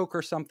a stroke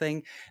or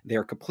something,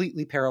 they're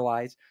completely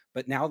paralyzed.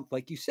 But now,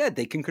 like you said,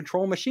 they can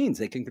control machines,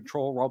 they can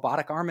control a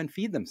robotic arm and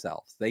feed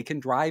themselves, they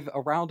can drive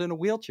around in a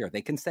wheelchair,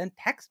 they can send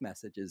text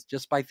messages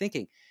just by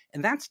thinking.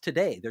 And that's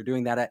today. They're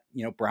doing that at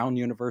Brown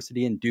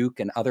University and Duke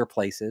and other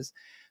places.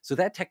 So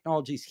that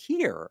technology's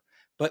here,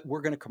 but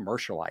we're going to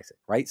commercialize it,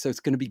 right? So it's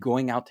going to be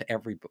going out to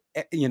every,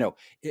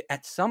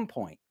 at some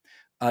point,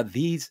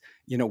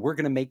 we're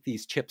going to make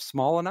these chips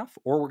small enough,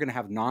 or we're going to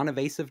have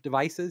non-invasive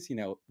devices,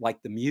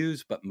 like the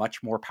Muse, but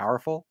much more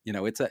powerful.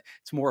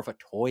 It's more of a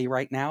toy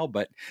right now,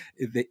 but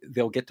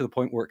they'll get to the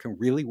point where it can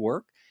really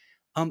work.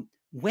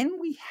 When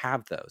we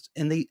have those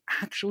and they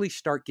actually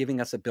start giving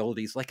us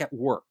abilities like at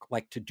work,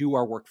 like to do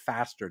our work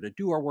faster, to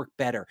do our work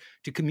better,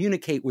 to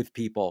communicate with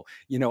people,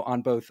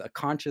 on both a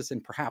conscious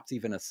and perhaps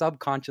even a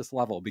subconscious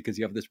level, because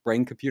you have this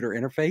brain computer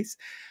interface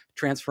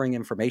transferring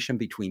information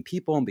between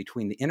people and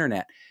between the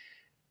internet.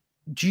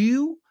 Do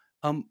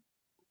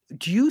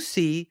you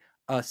see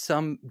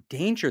some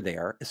danger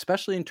there,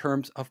 especially in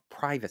terms of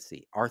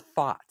privacy, our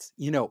thoughts?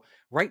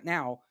 Right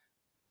now,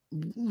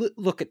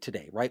 look at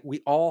today, right?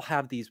 We all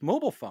have these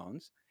mobile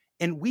phones,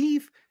 and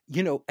we've,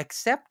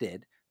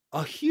 accepted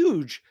a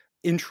huge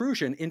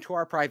intrusion into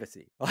our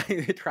privacy,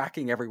 like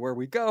tracking everywhere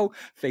we go,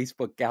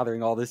 Facebook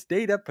gathering all this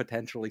data,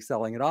 potentially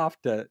selling it off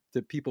to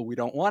people we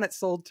don't want it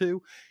sold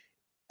to.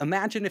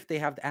 Imagine if they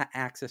have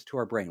access to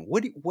our brain.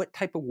 What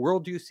type of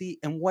world do you see,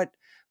 and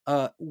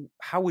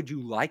how would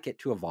you like it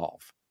to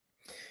evolve?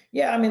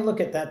 Yeah, I mean, look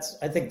at that.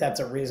 I think that's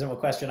a reasonable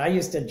question. I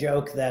used to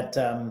joke that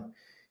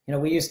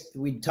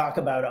we'd talk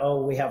about,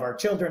 oh, we have our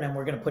children and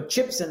we're going to put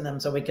chips in them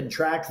so we can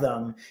track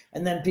them.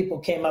 And then people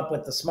came up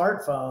with the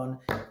smartphone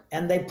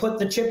and they put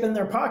the chip in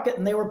their pocket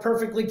and they were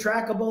perfectly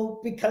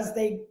trackable because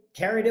they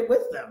carried it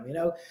with them.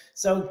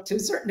 So to a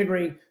certain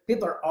degree,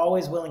 people are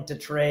always willing to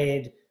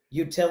trade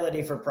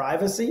utility for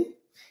privacy.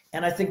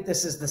 And I think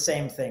this is the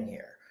same thing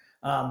here.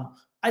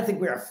 I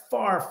think we are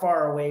far,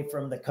 far away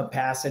from the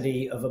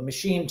capacity of a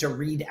machine to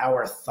read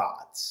our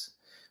thoughts,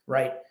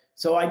 right?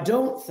 So I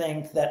don't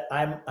think that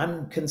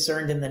I'm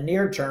concerned in the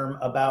near term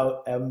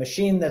about a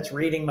machine that's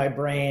reading my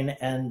brain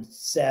and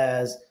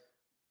says,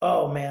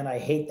 "Oh man, I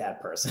hate that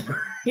person,"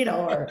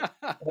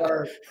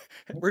 or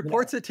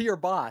reports it to your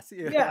boss.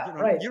 Yeah,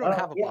 right. You don't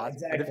have a boss,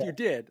 exactly. but if you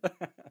did,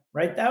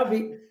 right, that would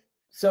be.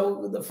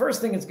 So the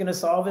first thing it's going to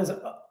solve is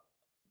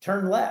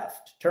turn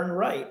left, turn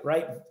right,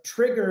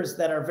 triggers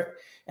that are,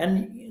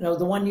 and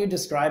the one you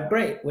described,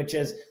 great, which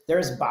is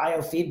there's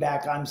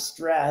biofeedback. I'm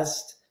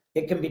stressed.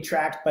 It can be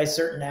tracked by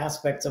certain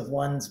aspects of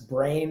one's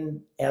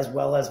brain as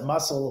well as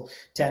muscle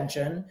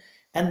tension.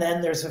 And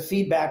then there's a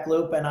feedback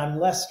loop and I'm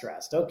less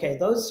stressed. Okay,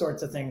 those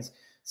sorts of things.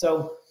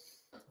 So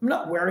I'm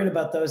not worried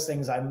about those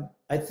things.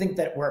 I think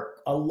that we're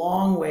a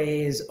long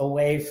ways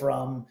away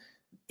from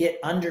it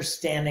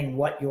understanding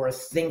what you're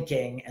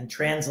thinking and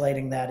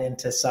translating that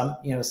into some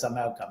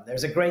outcome.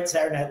 There's a great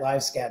Saturday Night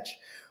Live sketch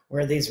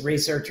where these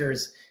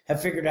researchers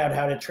have figured out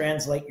how to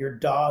translate your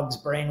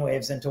dog's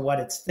brainwaves into what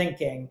it's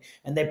thinking.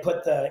 And they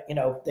put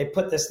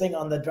this thing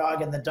on the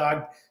dog and the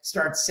dog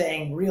starts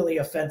saying really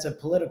offensive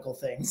political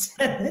things.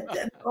 And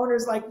the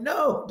owner's like,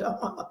 no,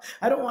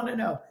 I don't want to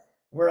know.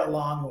 We're a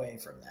long way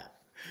from that.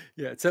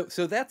 Yeah.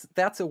 So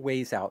that's a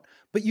ways out,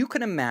 but you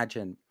can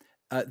imagine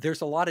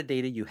there's a lot of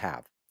data you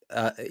have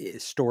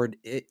stored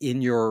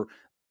in your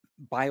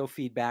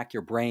biofeedback,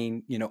 your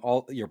brain,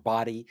 all your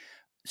body.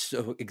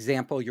 So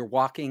example, you're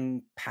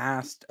walking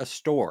past a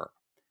store,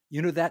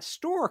 that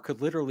store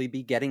could literally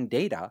be getting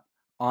data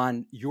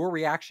on your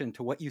reaction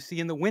to what you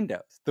see in the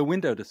window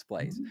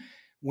displays. Mm-hmm.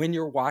 When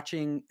you're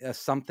watching a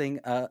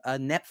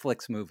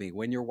Netflix movie,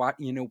 when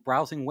you're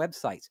browsing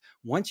websites,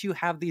 once you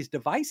have these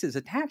devices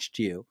attached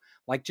to you,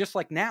 just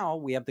like now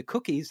we have the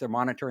cookies, they're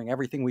monitoring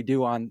everything we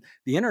do on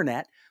the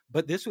internet,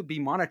 but this would be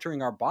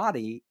monitoring our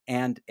body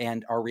and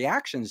our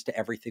reactions to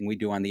everything we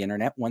do on the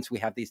internet. Once we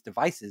have these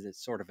devices,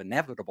 it's sort of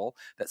inevitable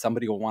that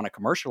somebody will want to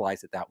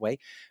commercialize it that way.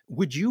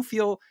 Would you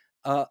feel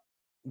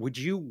would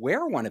you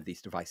wear one of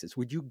these devices?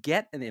 Would you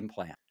get an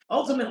implant?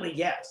 Ultimately,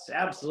 yes,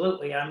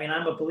 absolutely. I mean,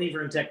 I'm a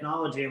believer in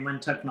technology, and when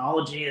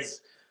technology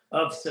is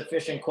of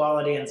sufficient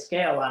quality and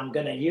scale, I'm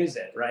going to use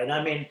it, right?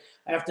 I mean,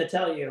 I have to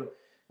tell you,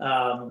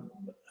 um,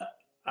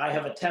 I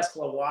have a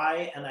Tesla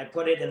Y, and I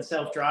put it in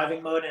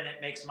self-driving mode, and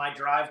it makes my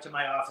drive to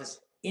my office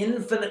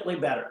infinitely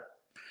better.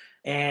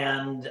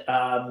 And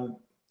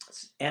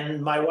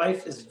and my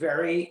wife is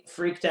very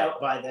freaked out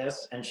by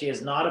this, and she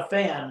is not a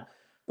fan.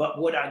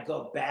 But would I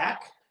go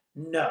back?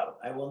 No,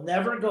 I will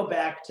never go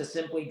back to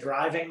simply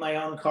driving my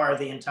own car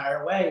the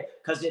entire way,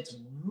 because it's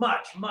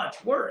much,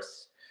 much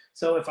worse.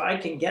 So if I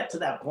can get to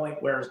that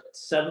point where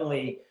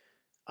suddenly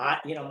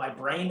my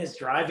brain is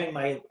driving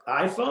my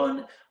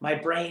iPhone, my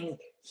brain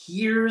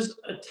hears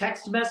a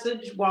text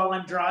message while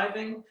I'm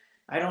driving,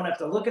 I don't have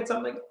to look at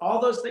something,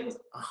 all those things,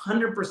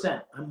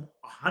 100%. I'm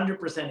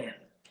 100% in.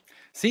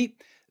 See,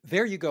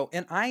 there you go.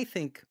 And I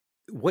think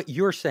what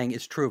you're saying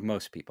is true of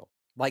most people.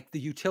 Like the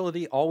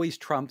utility always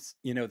trumps,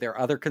 their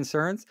other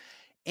concerns.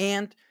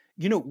 And,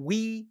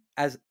 we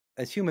as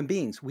human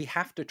beings, we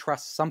have to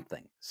trust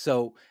something.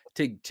 So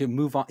to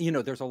move on,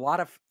 there's a lot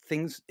of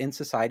things in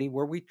society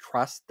where we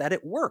trust that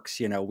it works.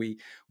 We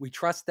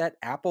trust that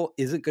Apple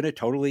isn't going to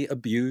totally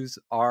abuse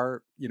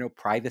our,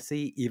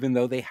 privacy, even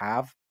though they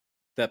have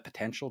the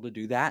potential to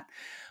do that.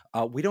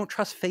 We don't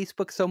trust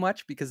Facebook so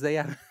much because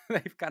they've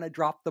kind of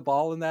dropped the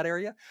ball in that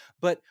area.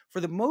 But for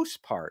the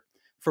most part,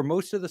 for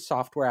most of the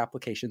software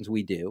applications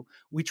we do,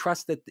 we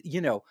trust that,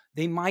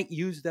 they might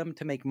use them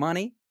to make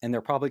money, and they're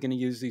probably going to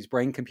use these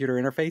brain-computer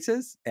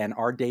interfaces and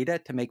our data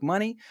to make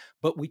money,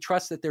 but we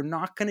trust that they're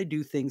not going to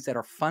do things that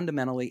are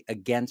fundamentally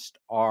against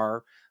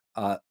our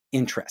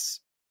interests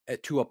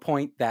to a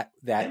point that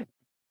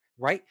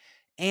right?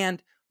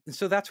 And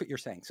so that's what you're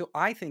saying. So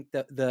I think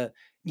that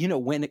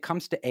when it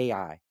comes to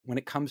AI, when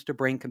it comes to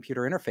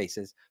brain-computer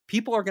interfaces,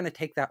 people are going to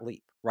take that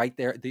leap, right?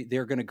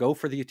 They're going to go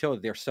for the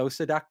utility. They're so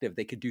seductive.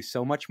 They could do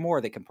so much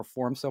more. They can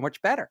perform so much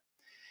better.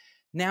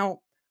 Now,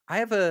 I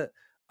have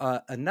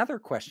another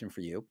question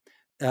for you.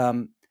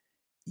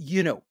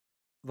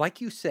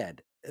 Like you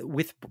said,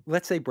 with,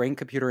 let's say,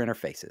 brain-computer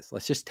interfaces,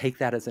 let's just take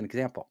that as an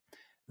example.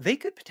 They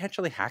could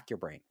potentially hack your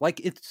brain. Like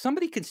if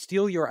somebody can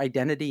steal your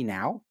identity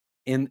now,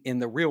 in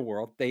the real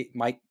world, they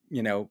might,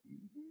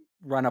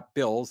 run up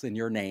bills in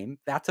your name.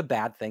 That's a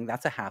bad thing.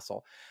 That's a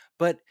hassle.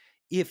 But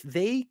if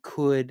they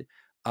could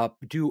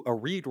do a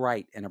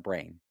read-write in a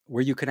brain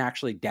where you can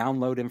actually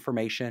download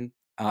information,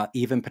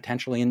 even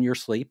potentially in your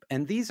sleep,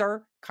 and these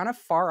are kind of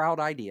far out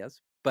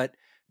ideas, but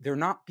they're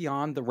not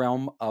beyond the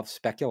realm of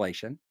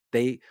speculation.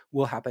 They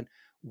will happen.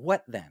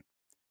 What then?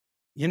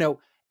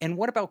 And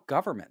what about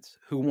governments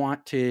who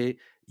want to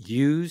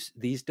use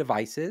these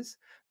devices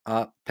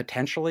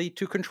potentially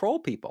to control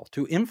people,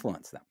 to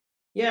influence them?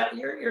 Yeah,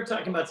 you're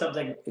talking about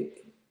something.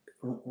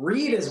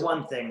 Read is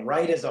one thing,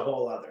 write is a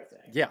whole other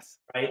thing. Yes.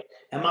 Right?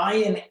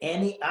 I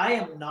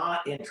am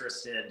not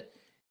interested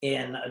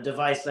in a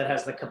device that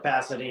has the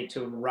capacity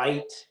to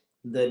write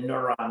the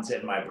neurons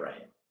in my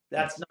brain.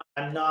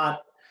 I'm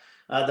not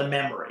the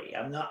memory.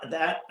 I'm not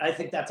that. I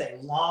think that's a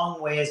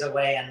long ways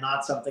away and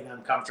not something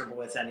I'm comfortable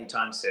with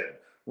anytime soon.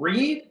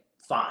 Read,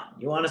 fine.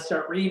 You want to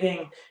start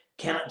reading?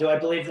 Do I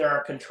believe there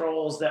are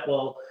controls that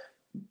will,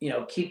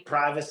 keep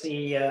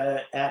privacy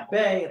at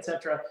bay,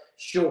 etc.?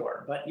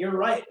 Sure, but you're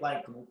right.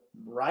 Like,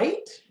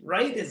 write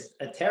is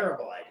a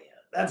terrible idea.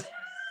 That's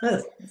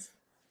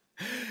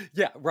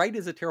yeah, write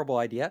is a terrible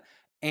idea.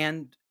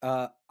 And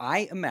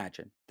I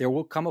imagine there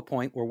will come a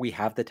point where we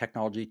have the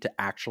technology to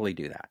actually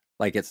do that.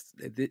 Like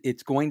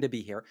it's going to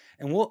be here,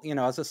 and we'll,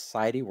 as a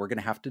society, we're going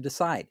to have to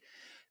decide.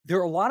 There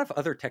are a lot of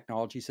other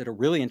technologies that are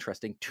really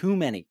interesting, too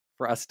many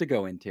for us to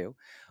go into.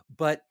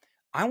 But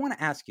I want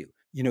to ask you,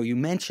 you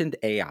mentioned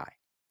AI.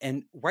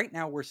 And right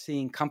now we're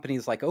seeing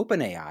companies like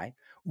OpenAI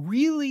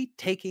really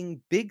taking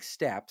big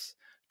steps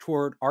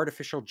toward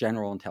artificial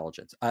general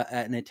intelligence,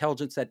 an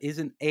intelligence that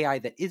isn't AI,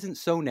 that isn't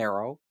so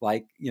narrow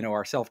like,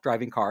 our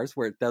self-driving cars,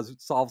 where it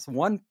solves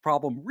one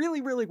problem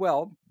really, really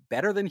well,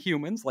 better than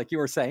humans. Like you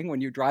were saying,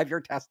 when you drive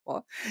your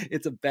Tesla,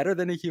 it's better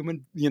than a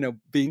human,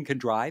 being can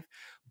drive.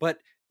 But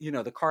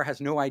the car has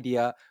no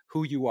idea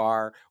who you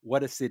are,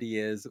 what a city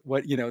is,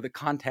 what, the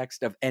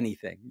context of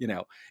anything,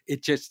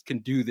 it just can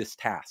do this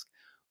task.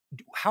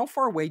 How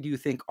far away do you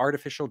think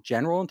artificial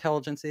general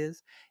intelligence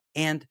is?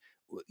 And,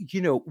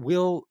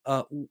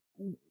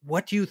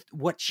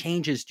 what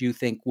changes do you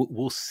think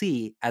we'll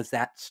see as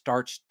that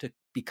starts to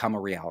become a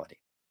reality?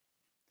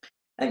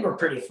 I think we're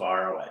pretty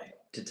far away,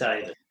 to tell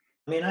you the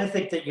truth. I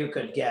think that you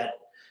could get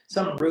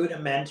some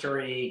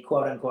rudimentary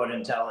quote unquote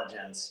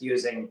intelligence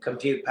using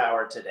compute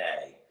power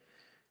today.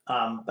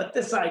 But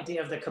this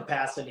idea of the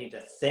capacity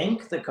to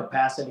think, the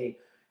capacity,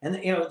 and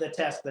the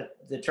test, the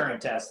Turing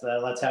test, the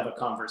let's have a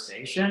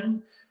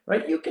conversation,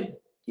 right? You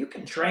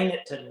can train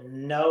it to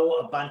know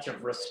a bunch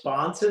of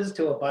responses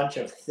to a bunch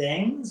of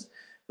things,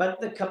 but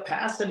the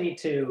capacity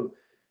to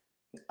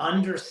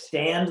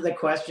understand the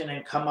question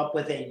and come up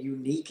with a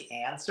unique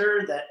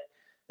answer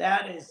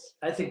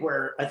I think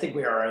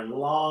we are a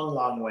long,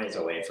 long ways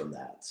away from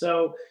that.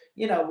 So,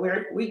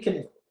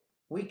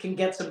 we can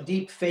get some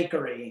deep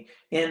fakery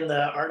in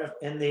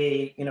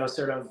the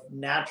sort of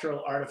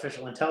natural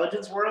artificial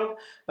intelligence world,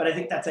 but I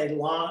think that's a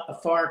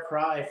far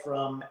cry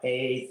from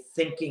a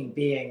thinking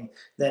being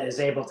that is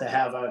able to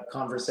have a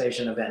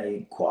conversation of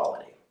any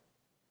quality.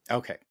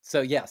 Okay.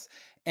 So yes.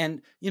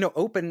 And,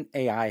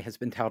 OpenAI has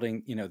been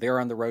touting, they're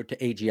on the road to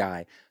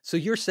AGI. So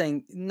you're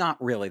saying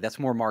not really, that's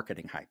more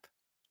marketing hype.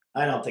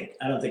 I don't think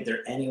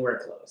they're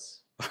anywhere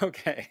close.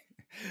 Okay.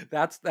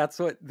 That's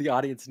what the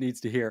audience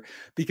needs to hear,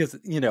 because,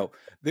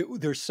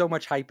 there's so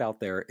much hype out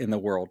there in the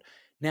world.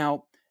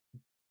 Now,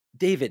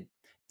 David,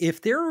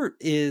 if there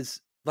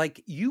is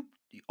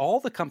all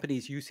the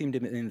companies you seem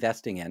to be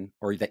investing in,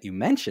 or that you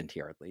mentioned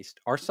here at least,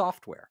 are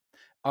software.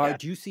 Yeah.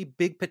 Do you see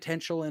big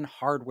potential in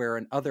hardware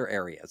and other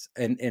areas?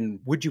 And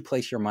would you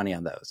place your money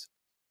on those?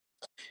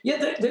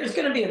 Yeah, there's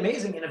going to be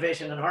amazing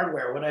innovation in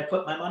hardware. Would I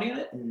put my money on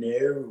it?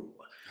 No.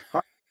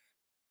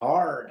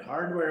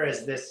 Hardware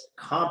is this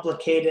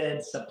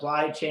complicated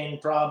supply chain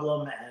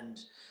problem, and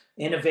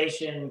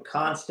innovation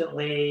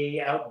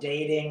constantly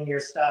outdating your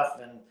stuff.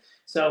 And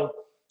so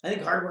I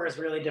think hardware is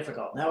really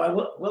difficult. Now, I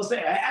will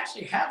say I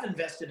actually have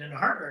invested in a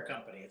hardware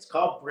company. It's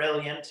called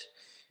Brilliant.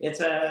 It's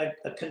a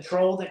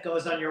control that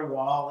goes on your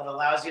wall. It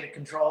allows you to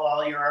control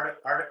all your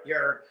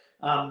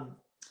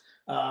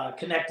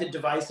connected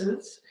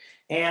devices.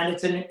 And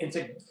it's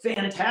a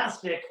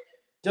fantastic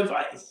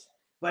device,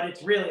 but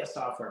it's really a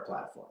software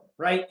platform,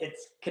 right?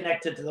 It's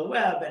connected to the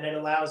web, and it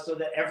allows so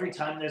that every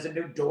time there's a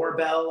new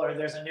doorbell, or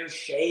there's a new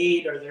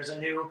shade, or there's a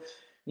new,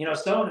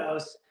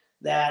 Sonos,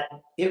 that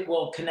it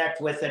will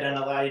connect with it and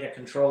allow you to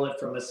control it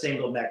from a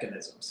single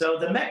mechanism. So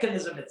the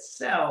mechanism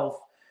itself,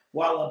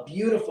 while a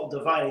beautiful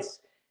device,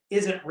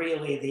 isn't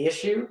really the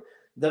issue.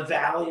 The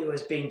value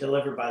is being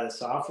delivered by the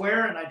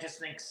software. And I just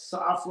think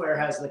software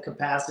has the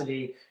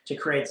capacity to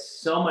create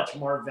so much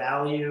more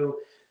value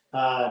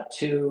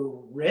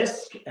to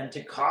risk and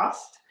to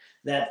cost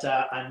that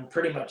I'm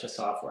pretty much a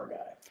software guy.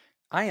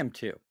 I am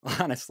too,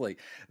 honestly.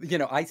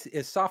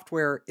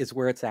 Software is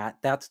where it's at.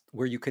 That's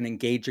where you can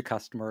engage a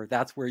customer.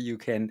 That's where you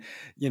can,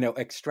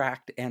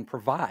 extract and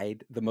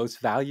provide the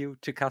most value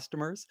to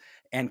customers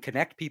and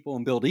connect people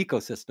and build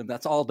ecosystem.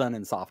 That's all done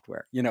in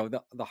software.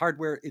 The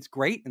hardware is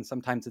great, and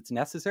sometimes it's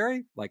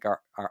necessary, like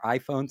our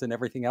iPhones and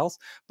everything else,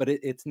 but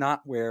it's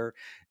not where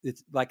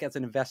it's like, as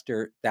an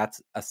investor,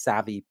 that's a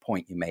savvy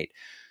point you made.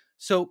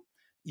 So,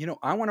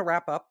 I want to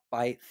wrap up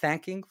by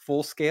thanking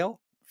Fullscale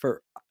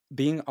for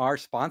being our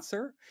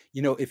sponsor.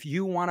 If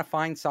you want to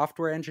find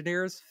software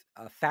engineers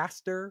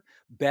faster,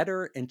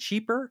 better, and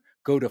cheaper,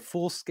 go to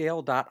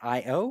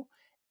fullscale.io.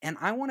 And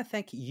I want to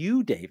thank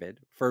you, David,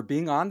 for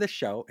being on the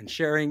show and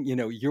sharing,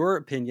 your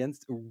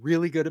opinions,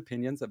 really good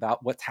opinions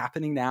about what's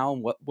happening now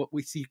and what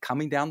we see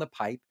coming down the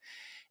pipe.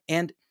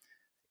 And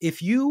if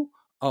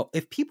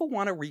people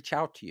want to reach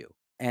out to you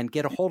and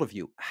get a hold of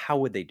you, how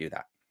would they do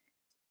that?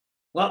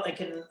 Well, they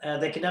can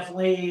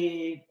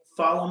definitely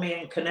follow me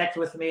and connect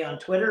with me on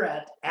Twitter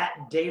at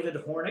David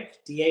Hornik,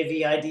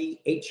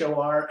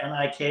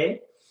 DavidHornik.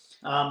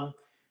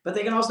 But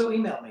they can also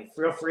email me.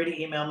 Feel free to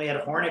email me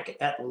at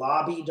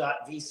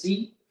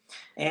hornik@lobby.vc.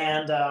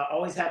 And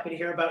always happy to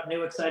hear about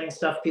new exciting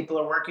stuff people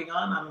are working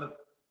on. I'm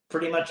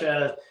pretty much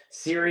a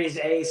Series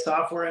A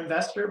software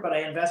investor, but I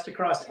invest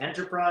across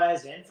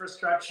enterprise,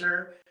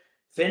 infrastructure,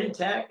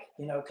 fintech,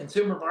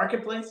 consumer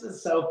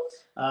marketplaces. So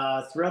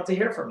thrilled to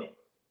hear from you.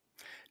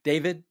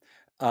 David,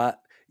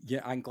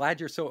 I'm glad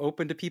you're so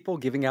open to people,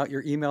 giving out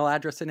your email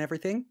address and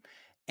everything.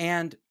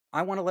 And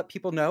I want to let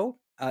people know,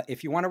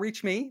 if you want to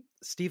reach me,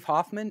 Steve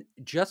Hoffman,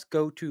 just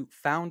go to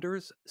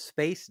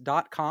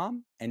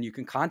foundersspace.com and you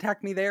can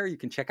contact me there. You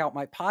can check out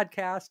my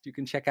podcast. You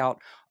can check out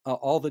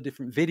all the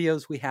different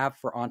videos we have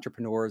for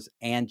entrepreneurs,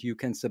 and you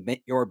can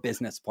submit your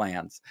business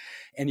plans.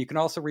 And you can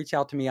also reach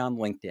out to me on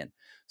LinkedIn.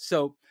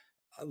 So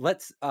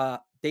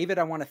David,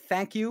 I want to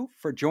thank you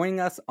for joining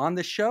us on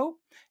the show,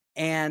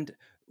 and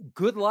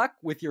good luck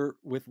with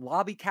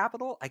Lobby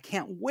Capital. I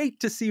can't wait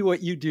to see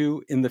what you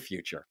do in the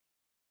future.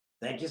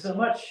 Thank you so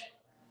much.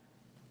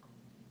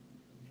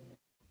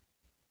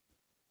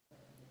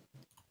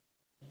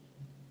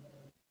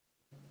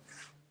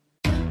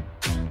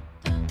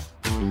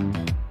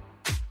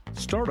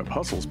 Startup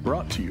Hustles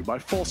brought to you by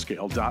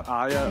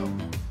Fullscale.io,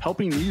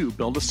 helping you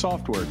build a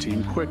software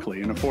team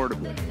quickly and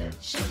affordably.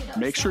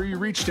 Make sure you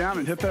reach down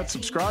and hit that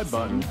subscribe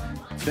button,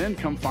 then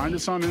come find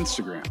us on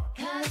Instagram.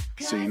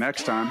 See you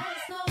next time.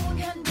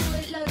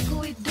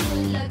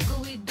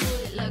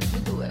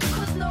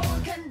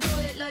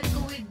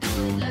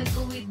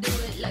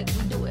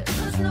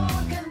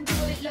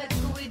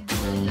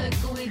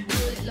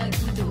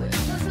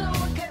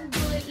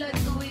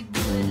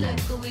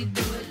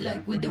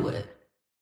 We do it.